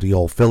to talk to the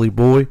old Philly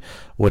boy,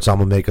 which I'm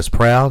going to make us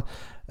proud.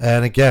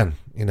 And again,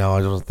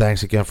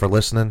 thanks again for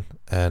listening.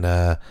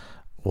 And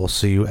we'll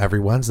see you every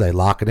Wednesday.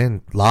 Lock it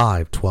in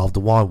live, 12 to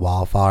 1,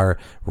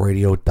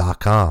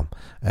 wildfireradio.com.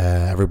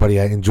 Everybody,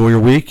 enjoy your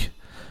week.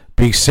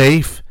 Be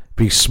safe,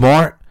 be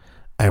smart,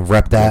 and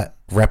rep that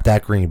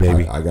green,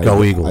 baby.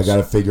 Go Eagles. I got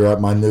to figure out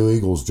my new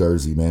Eagles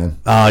jersey, man.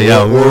 Oh,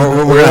 yeah.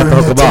 We're going to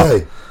talk about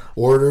it.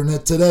 Ordering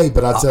it today,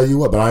 but I tell you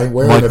what, but I ain't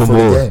wearing it for the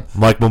game.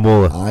 Mike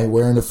Mamula. I ain't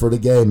wearing it for the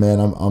game,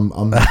 man.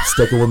 I'm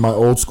sticking with my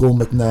old school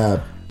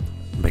McNabb.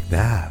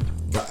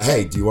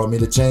 Hey, do you want me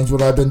to change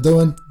what I've been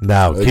doing?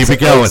 No, keep it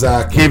going.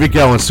 Exactly. Keep it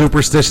going.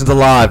 Superstitions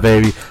alive,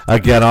 baby.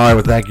 Again, all right.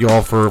 Well, thank you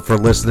all for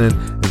listening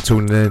and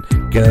tuning in.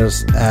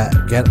 Get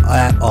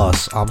at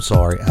us. I'm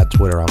sorry, at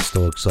Twitter. I'm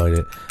still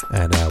excited,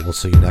 and we'll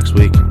see you next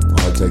week. All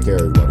right, take care,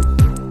 everybody.